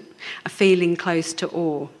transcendent, a feeling close to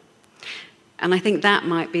awe. And I think that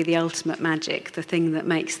might be the ultimate magic, the thing that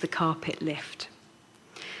makes the carpet lift.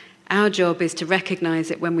 Our job is to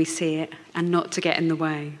recognise it when we see it and not to get in the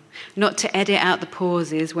way, not to edit out the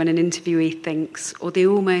pauses when an interviewee thinks or the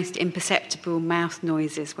almost imperceptible mouth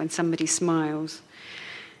noises when somebody smiles,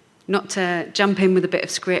 not to jump in with a bit of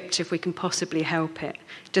script if we can possibly help it,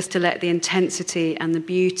 just to let the intensity and the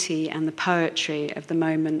beauty and the poetry of the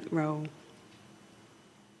moment roll.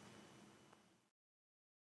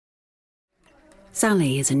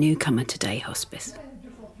 Sally is a newcomer to Day Hospice.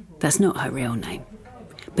 That's not her real name,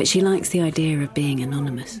 but she likes the idea of being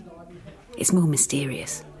anonymous. It's more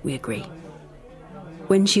mysterious, we agree.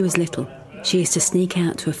 When she was little, she used to sneak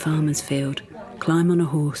out to a farmer's field, climb on a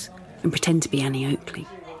horse, and pretend to be Annie Oakley.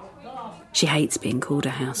 She hates being called a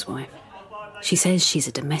housewife. She says she's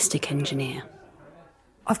a domestic engineer.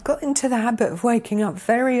 I've got into the habit of waking up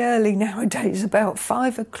very early nowadays, about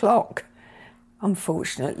 5 o'clock,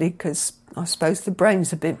 unfortunately, because I suppose the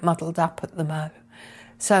brain's a bit muddled up at the moment.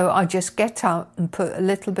 So I just get up and put a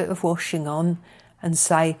little bit of washing on and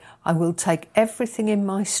say, I will take everything in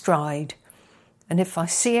my stride. And if I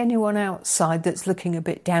see anyone outside that's looking a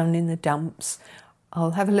bit down in the dumps,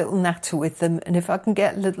 I'll have a little natter with them. And if I can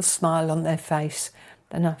get a little smile on their face,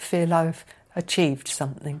 then I feel I've achieved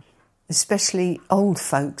something. Especially old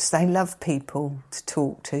folks, they love people to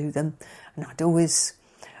talk to them. And I'd always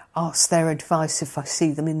ask their advice if I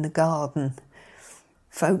see them in the garden.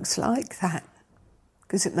 Folks like that,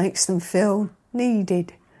 because it makes them feel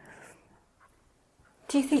needed.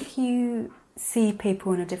 Do you think you see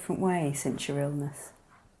people in a different way since your illness?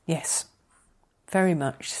 Yes, very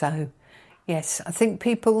much so. Yes, I think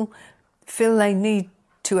people feel they need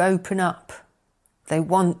to open up. They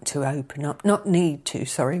want to open up, not need to,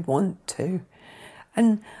 want to.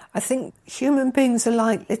 And I think human beings are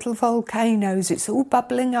like little volcanoes. It's all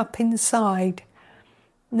bubbling up inside.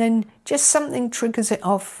 And then just something triggers it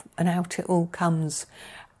off and out it all comes.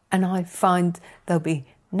 And I find they'll be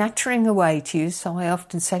nattering away to you, so I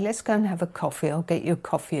often say, let's go and have a coffee. I'll get you a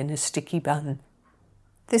coffee and a sticky bun.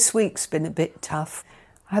 This week's been a bit tough.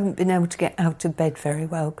 I haven't been able to get out of bed very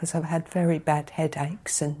well because I've had very bad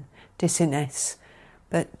headaches and dizziness.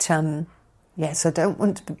 But, yes, I don't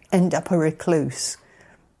want to end up a recluse.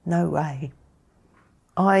 No way.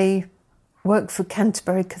 I work for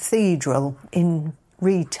Canterbury Cathedral in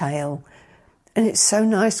retail. And it's so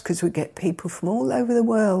nice because we get people from all over the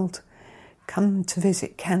world come to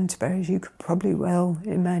visit Canterbury, as you could probably well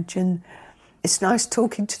imagine. It's nice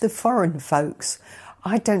talking to the foreign folks.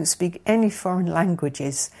 I don't speak any foreign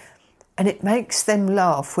languages, and it makes them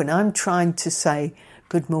laugh when I'm trying to say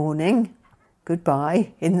good morning,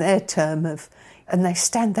 goodbye, in their term of... And they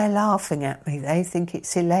stand there laughing at me. They think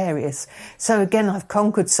it's hilarious. So again, I've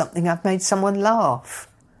conquered something. I've made someone laugh.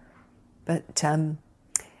 But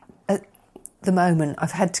at the moment,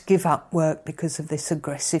 I've had to give up work because of this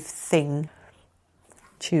aggressive thing,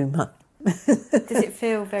 tumour. Does it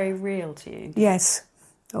feel very real to you? Yes.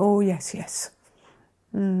 Oh, yes, yes.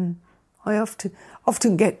 I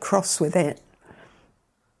often get cross with it.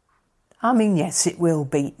 I mean, yes, it will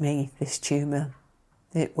beat me, this tumour.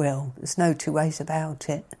 It will. There's no two ways about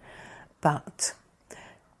it. But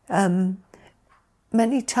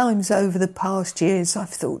many times over the past years, I've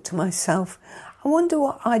thought to myself, I wonder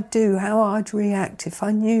what I'd do, how I'd react if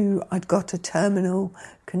I knew I'd got a terminal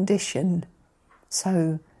condition.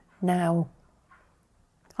 So now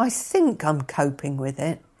I think I'm coping with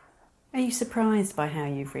it. Are you surprised by how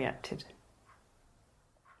you've reacted?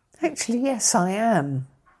 Actually, yes, I am.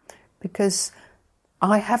 Because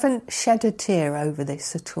I haven't shed a tear over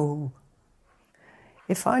this at all.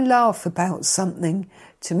 If I laugh about something,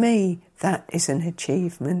 to me, that is an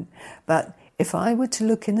achievement. But if I were to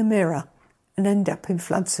look in the mirror and end up in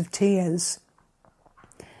floods of tears,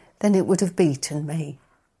 then it would have beaten me.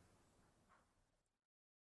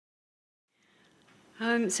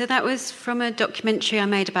 So that was from a documentary I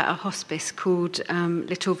made about a hospice called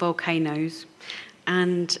Little Volcanoes.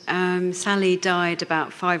 And Sally died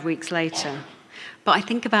about 5 weeks later. But I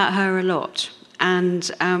think about her a lot, and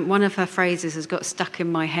one of her phrases has got stuck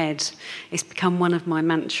in my head. It's become one of my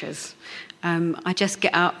mantras. I just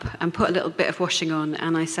get up and put a little bit of washing on,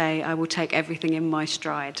 and I say, I will take everything in my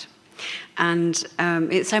stride. And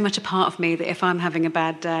it's so much a part of me that if I'm having a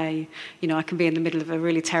bad day, you know, I can be in the middle of a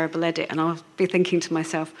really terrible edit, and I'll be thinking to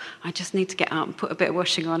myself, I just need to get up and put a bit of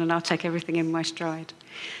washing on, and I'll take everything in my stride.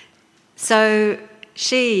 So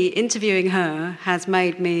interviewing her has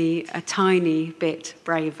made me a tiny bit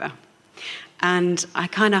braver. And I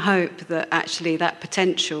kind of hope that actually that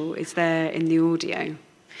potential is there in the audio.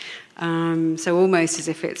 So almost as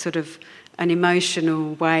if it's sort of an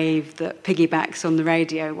emotional wave that piggybacks on the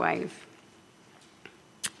radio wave.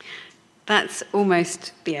 That's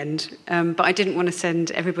almost the end. But I didn't want to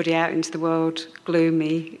send everybody out into the world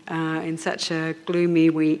gloomy in such a gloomy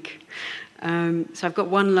week. So I've got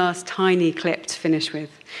one last tiny clip to finish with.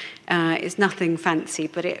 It's nothing fancy,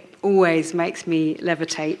 but it always makes me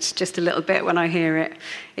levitate just a little bit when I hear it.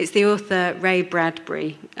 It's the author Ray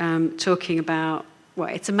Bradbury talking about, well,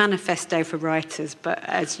 it's a manifesto for writers, but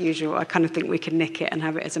as usual, I kind of think we can nick it and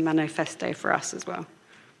have it as a manifesto for us as well.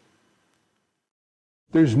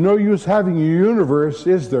 There's no use having a universe,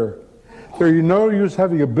 is there? There's no use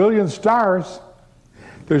having a billion stars.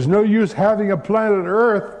 There's no use having a planet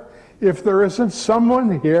Earth if there isn't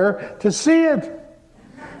someone here to see it.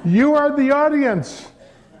 You are the audience.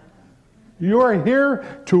 You are here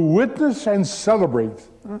to witness and celebrate.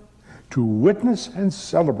 To witness and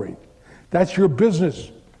celebrate. That's your business.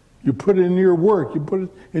 You put it in your work. You put it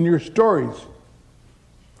in your stories.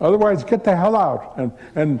 Otherwise, get the hell out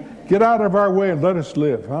and get out of our way and let us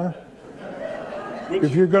live, huh?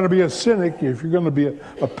 If you're going to be a cynic, if you're going to be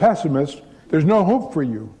a pessimist, there's no hope for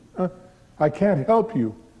you. Huh? I can't help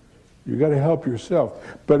you. You got to help yourself.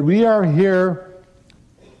 But we are here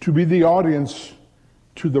to be the audience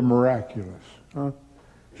to the miraculous. Huh?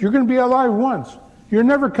 You're going to be alive once. You're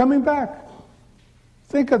never coming back.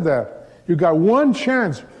 Think of that. You got one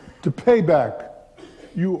chance to pay back.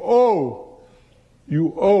 You owe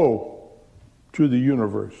to the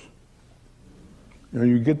universe.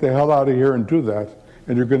 You get the hell out of here and do that,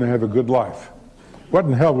 and you're going to have a good life. What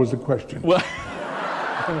in hell was the question? Well,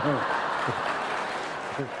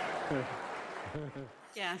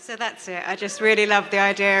 yeah, so that's it. I just really love the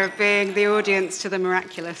idea of being the audience to the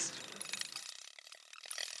miraculous.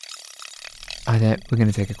 Hi there, we're going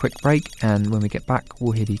to take a quick break, and when we get back,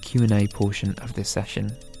 we'll hear the Q&A portion of this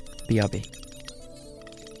session. BRB.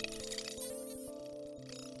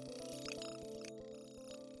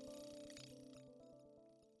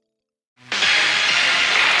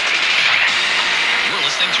 You're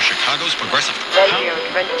listening to Chicago's Progressive Radio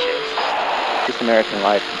Adventures. Just American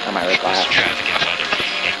Life. I'm Ira Glass.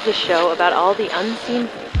 The show about all the unseen.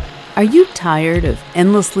 Are you tired of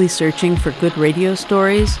endlessly searching for good radio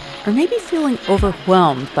stories? Or maybe feeling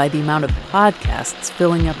overwhelmed by the amount of podcasts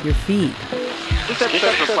filling up your feed?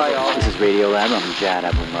 This is Radio Lab. I'm Jad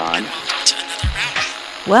Abumrad.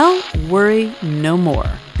 Well, worry no more,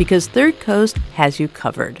 because Third Coast has you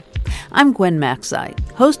covered. I'm Gwen Maxey,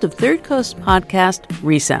 host of Third Coast podcast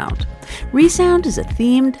Resound. Resound is a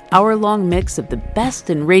themed, hour-long mix of the best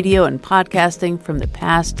in radio and podcasting from the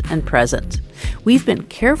past and present. We've been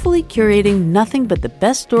carefully curating nothing but the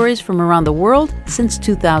best stories from around the world since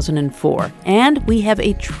 2004, and we have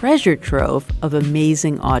a treasure trove of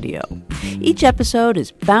amazing audio. Each episode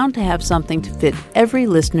is bound to have something to fit every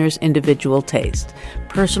listener's individual taste.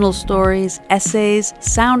 Personal stories, essays,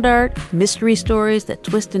 sound art, mystery stories that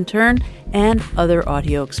twist and turn, and other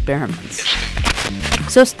audio experiments.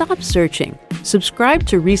 So stop searching. Subscribe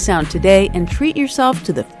to Resound today and treat yourself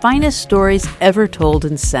to the finest stories ever told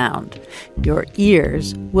in sound. Your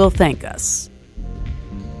ears will thank us.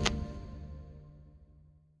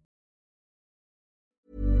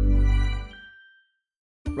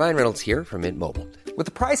 Ryan Reynolds here from Mint Mobile. With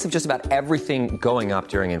the price of just about everything going up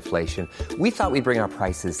during inflation, we thought we'd bring our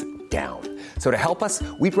prices down. So to help us,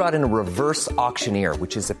 we brought in a reverse auctioneer,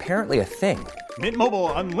 which is apparently a thing. Mint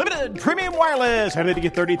Mobile Unlimited Premium Wireless. How to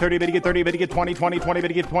get 30, 30, bit to get 30, bit to get 20, 20, 20, bit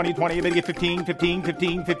to get 20, 20, bit to get 15, 15,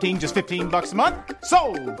 15, 15, just $15 a month?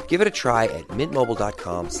 Sold! Give it a try at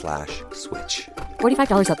mintmobile.com/switch.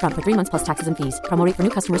 $45 up front for 3 months plus taxes and fees. Promo rate for new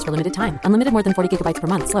customers for limited time. Unlimited more than 40 gigabytes per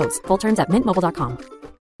month. Slows full terms at mintmobile.com.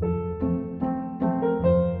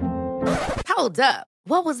 Hold up.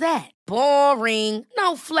 What was that? Boring.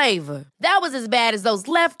 No flavor. That was as bad as those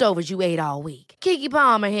leftovers you ate all week. Keke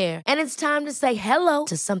Palmer here. And it's time to say hello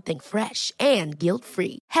to something fresh and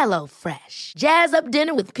guilt-free. Hello Fresh. Jazz up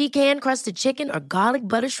dinner with pecan-crusted chicken or garlic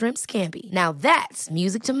butter shrimp scampi. Now that's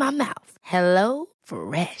music to my mouth. Hello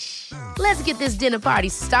Fresh. Let's get this dinner party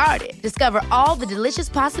started. Discover all the delicious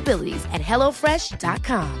possibilities at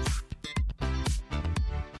HelloFresh.com.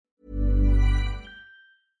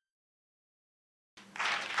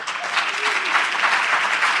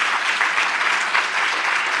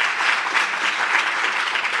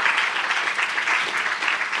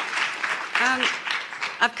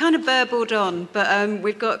 I've kind of burbled on, but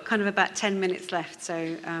we've got kind of about 10 minutes left. So,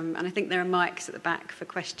 and I think there are mics at the back for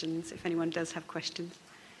questions, if anyone does have questions.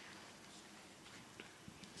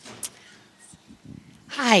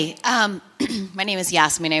 Hi, my name is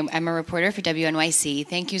Yasmin. I'm a reporter for WNYC.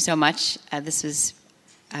 Thank you so much. This was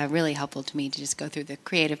really helpful to me to just go through the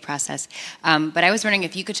creative process. But I was wondering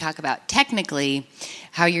if you could talk about technically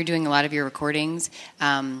how you're doing a lot of your recordings.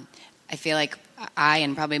 I feel like I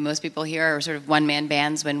and probably most people here are sort of one-man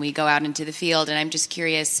bands when we go out into the field, and I'm just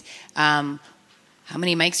curious how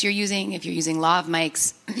many mics you're using, if you're using lav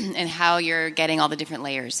mics, and how you're getting all the different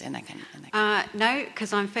layers and that kind of thing. No,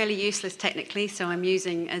 because I'm fairly useless technically, so I'm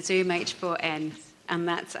using a Zoom H4n, and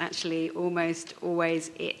that's actually almost always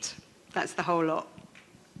it. That's the whole lot.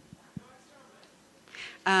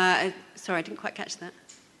 Sorry, I didn't quite catch that.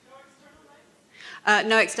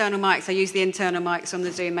 No external mics. I use the internal mics on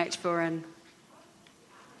the Zoom H4n.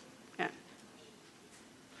 Yeah.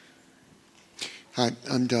 Hi,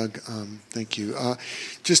 I'm Doug. Thank you.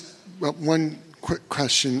 Just one quick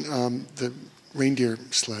question. The reindeer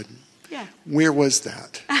sled. Yeah. Where was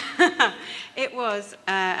that? It was,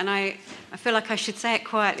 and I feel like I should say it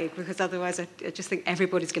quietly because otherwise I just think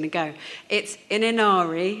everybody's going to go. It's in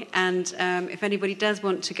Inari, and if anybody does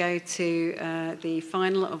want to go to the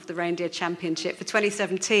final of the Reindeer Championship for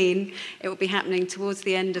 2017, it will be happening towards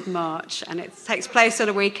the end of March, and it takes place on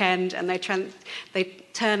a weekend, and they turn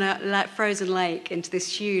a frozen lake into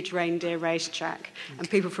this huge reindeer racetrack, and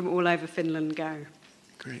people from all over Finland go.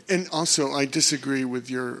 Great. And also, I disagree with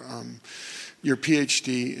your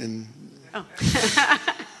PhD in... Oh.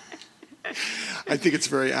 I think it's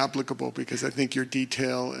very applicable because I think your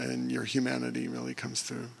detail and your humanity really comes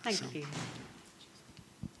through. Thank you.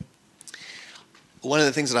 One of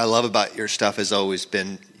the things that I love about your stuff has always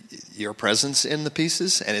been your presence in the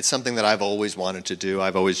pieces, and it's something that I've always wanted to do.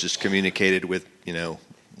 I've always just communicated with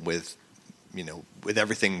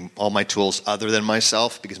everything, all my tools other than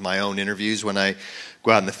myself, because my own interviews, when I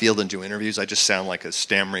go out in the field and do interviews, I just sound like a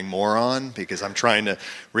stammering moron because I'm trying to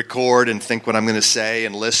record and think what I'm going to say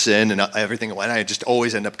and listen and everything, and I just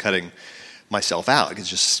always end up cutting myself out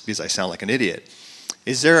because I sound like an idiot.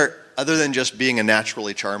 Is there, other than just being a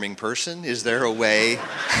naturally charming person, is there a way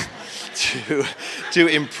to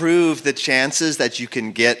improve the chances that you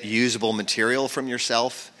can get usable material from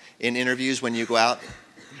yourself in interviews when you go out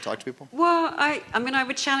and talk to people? Well, I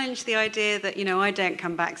would challenge the idea that, I don't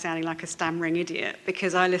come back sounding like a stammering idiot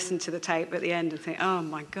because I listen to the tape at the end and think, oh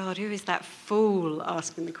my God, who is that fool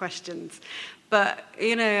asking the questions? But,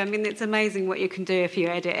 I mean, it's amazing what you can do if you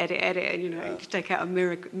edit, and, you take out a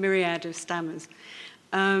myriad of stammers.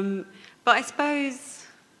 But I suppose,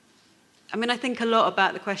 I think a lot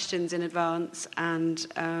about the questions in advance, and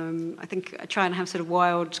I think I try and have sort of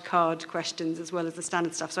wild card questions as well as the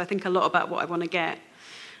standard stuff. So I think a lot about what I want to get.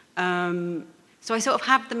 So I sort of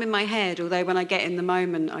have them in my head, although when I get in the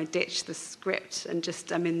moment, I ditch the script and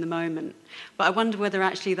just am in the moment. But I wonder whether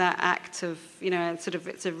actually that act of,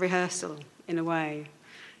 it's a rehearsal in a way.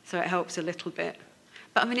 So it helps a little bit.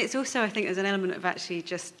 But it's also, I think, there's an element of actually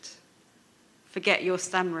just forget your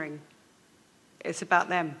stammering. It's about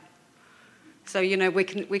them. So, we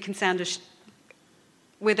can sound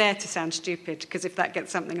we're there to sound stupid, because if that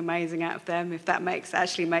gets something amazing out of them, if that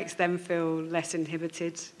actually makes them feel less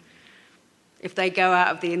inhibited, if they go out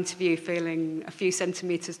of the interview feeling a few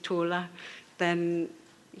centimetres taller, then,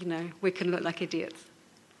 we can look like idiots.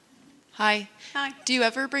 Hi. Hi. Do you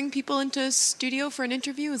ever bring people into a studio for an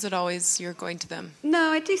interview? Is it always you're going to them?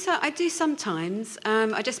 No, I do sometimes.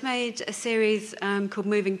 I just made a series called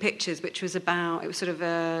Moving Pictures, which was about, it was sort of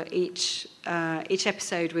each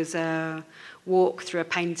episode was a walk through a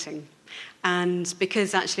painting. And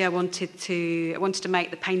because actually I wanted to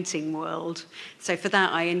make the painting world, so for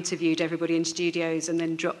that I interviewed everybody in studios and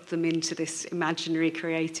then dropped them into this imaginary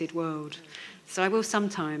created world. So I will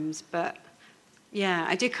sometimes, but yeah,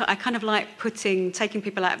 I do. I kind of like taking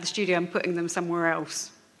people out of the studio and putting them somewhere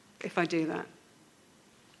else, if I do that.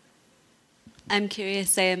 I'm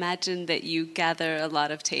curious, I imagine that you gather a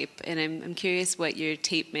lot of tape, and I'm curious what your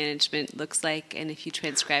tape management looks like and if you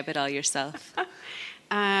transcribe it all yourself.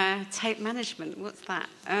 Tape management, what's that?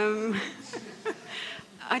 I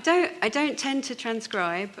don't tend to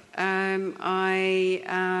transcribe. I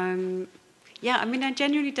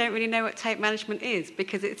genuinely don't really know what tape management is,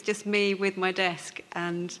 because it's just me with my desk.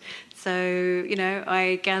 And so,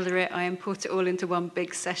 I gather it, I import it all into one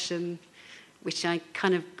big session, which I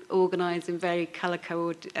kind of organise in very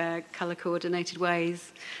colour-coordinated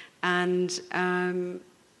ways. And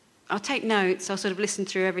I'll take notes, I'll sort of listen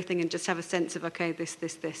through everything and just have a sense of, okay, this.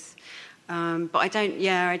 But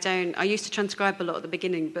I used to transcribe a lot at the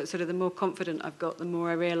beginning, but sort of the more confident I've got, the more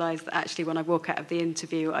I realise that actually when I walk out of the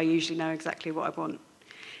interview, I usually know exactly what I want.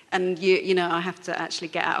 And, I have to actually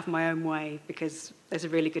get out of my own way, because there's a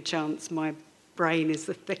really good chance my brain is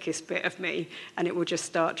the thickest bit of me, and it will just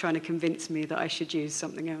start trying to convince me that I should use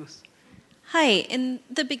something else. Hi. In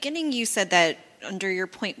the beginning, you said that under your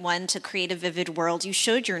point 1 to create a vivid world, you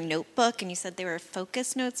showed your notebook and you said they were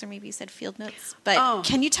focus notes, or maybe you said field notes. But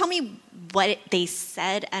Can you tell me what they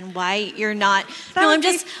said and why you're not? I'm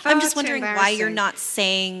just wondering why you're not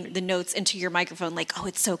saying the notes into your microphone, like, oh,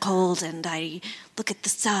 it's so cold and I look at the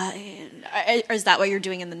side. Or is that what you're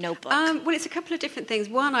doing in the notebook? Well, it's a couple of different things.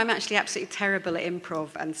 One, I'm actually absolutely terrible at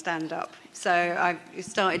improv and stand-up. So I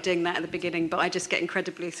started doing that at the beginning, but I just get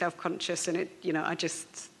incredibly self-conscious, and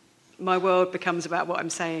my world becomes about what I'm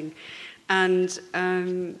saying. And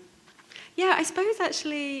I suppose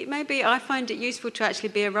actually maybe I find it useful to actually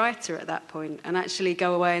be a writer at that point and actually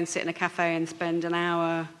go away and sit in a cafe and spend an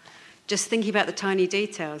hour just thinking about the tiny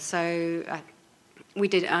details. So we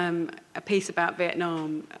did a piece about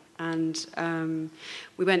Vietnam, and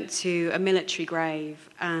we went to a military grave,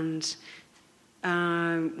 and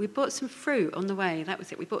we bought some fruit on the way. That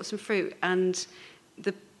was it. We bought some fruit, and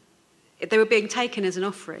they were being taken as an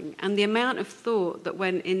offering, and the amount of thought that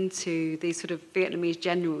went into these sort of Vietnamese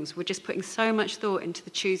generals were just putting so much thought into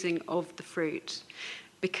the choosing of the fruit,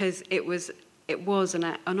 because it was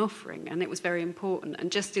an offering, and it was very important.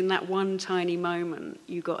 And just in that one tiny moment,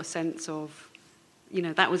 you got a sense of,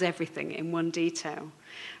 that was everything in one detail.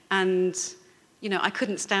 And, I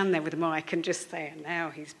couldn't stand there with a mic and just say, and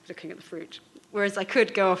now he's looking at the fruit. Whereas I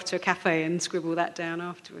could go off to a cafe and scribble that down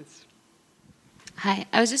afterwards. Hi.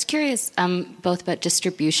 I was just curious both about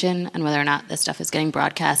distribution and whether or not this stuff is getting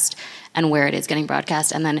broadcast and where it is getting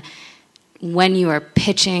broadcast. And then when you are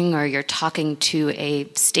pitching or you're talking to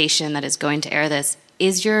a station that is going to air this,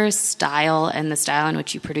 is your style and the style in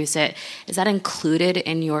which you produce it, is that included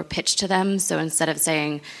in your pitch to them? So instead of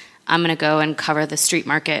saying, I'm going to go and cover the street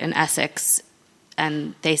market in Essex,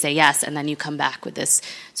 and they say yes, and then you come back with this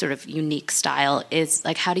sort of unique style,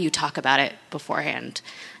 how do you talk about it beforehand?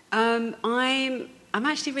 I'm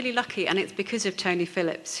actually really lucky, and it's because of Tony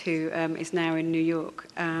Phillips, who is now in New York.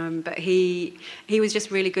 But he was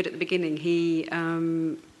just really good at the beginning. He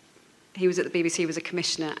was at the BBC, he was a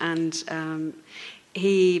commissioner, and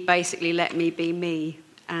he basically let me be me.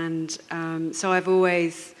 And so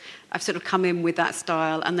I've sort of come in with that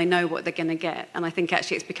style, and they know what they're going to get. And I think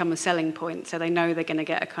actually it's become a selling point, so they know they're going to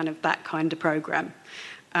get that kind of programme,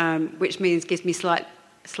 which means gives me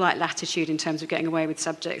slight latitude in terms of getting away with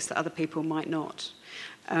subjects that other people might not.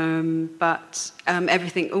 But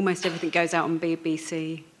almost everything goes out on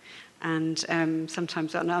BBC, and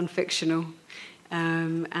sometimes on Unfictional,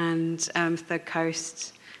 and Third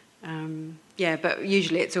Coast. But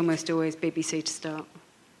usually it's almost always BBC to start.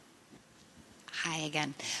 Hi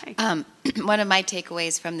again. One of my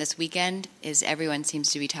takeaways from this weekend is everyone seems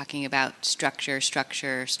to be talking about structure,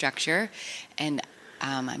 and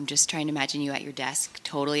I'm just trying to imagine you at your desk,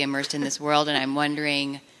 totally immersed in this world, and I'm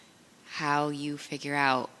wondering how you figure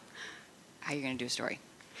out how you're going to do a story.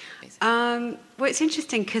 Well, it's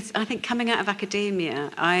interesting because I think coming out of academia,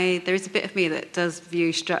 there is a bit of me that does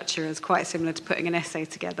view structure as quite similar to putting an essay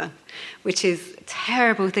together, which is a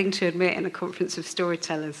terrible thing to admit in a conference of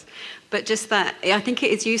storytellers. But just that, I think it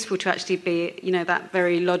is useful to actually be, that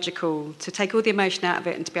very logical, to take all the emotion out of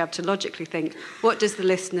it and to be able to logically think, what does the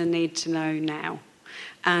listener need to know now?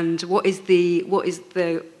 And what's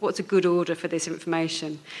a good order for this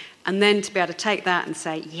information? And then to be able to take that and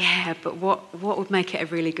say, yeah, but what would make it a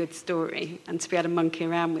really good story? And to be able to monkey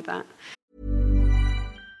around with that.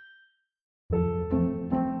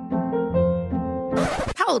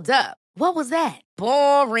 Hold up. What was that?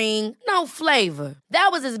 Boring. No flavor. That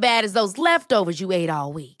was as bad as those leftovers you ate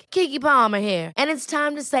all week. Keke Palmer here. And it's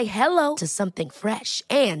time to say hello to something fresh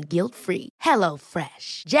and guilt-free.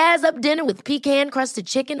 HelloFresh. Jazz up dinner with pecan-crusted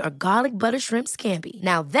chicken or garlic butter shrimp scampi.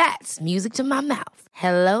 Now that's music to my mouth.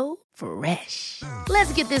 HelloFresh.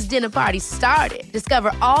 Let's get this dinner party started.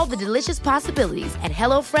 Discover all the delicious possibilities at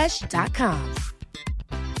HelloFresh.com.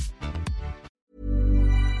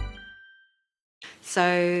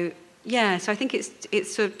 So I think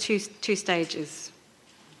it's sort of two stages.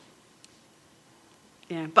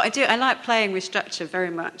 Yeah, but I like playing with structure very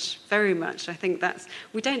much. I think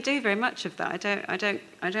we don't do very much of that. I don't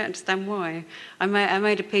understand why. I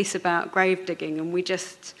made a piece about grave digging, and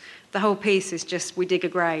the whole piece is just we dig a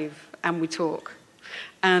grave and we talk.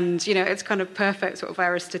 And, it's kind of perfect sort of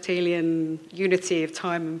Aristotelian unity of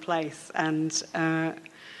time and place. And,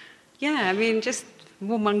 just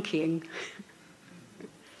more monkeying.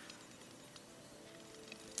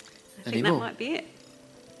 I think that might be it.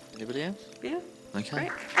 Anybody else? Yeah. Okay.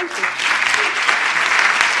 Great. Thank you.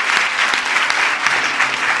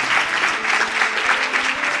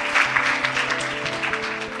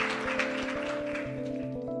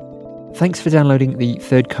 Thanks for downloading the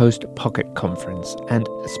Third Coast Pocket Conference, and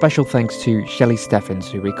a special thanks to Shelley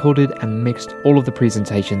Steffens, who recorded and mixed all of the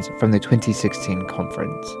presentations from the 2016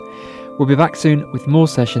 conference. We'll be back soon with more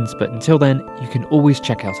sessions, but until then, you can always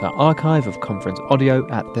check out our archive of conference audio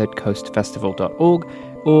at thirdcoastfestival.org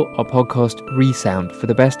or our podcast Resound for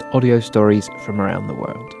the best audio stories from around the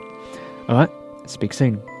world. All right, speak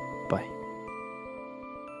soon.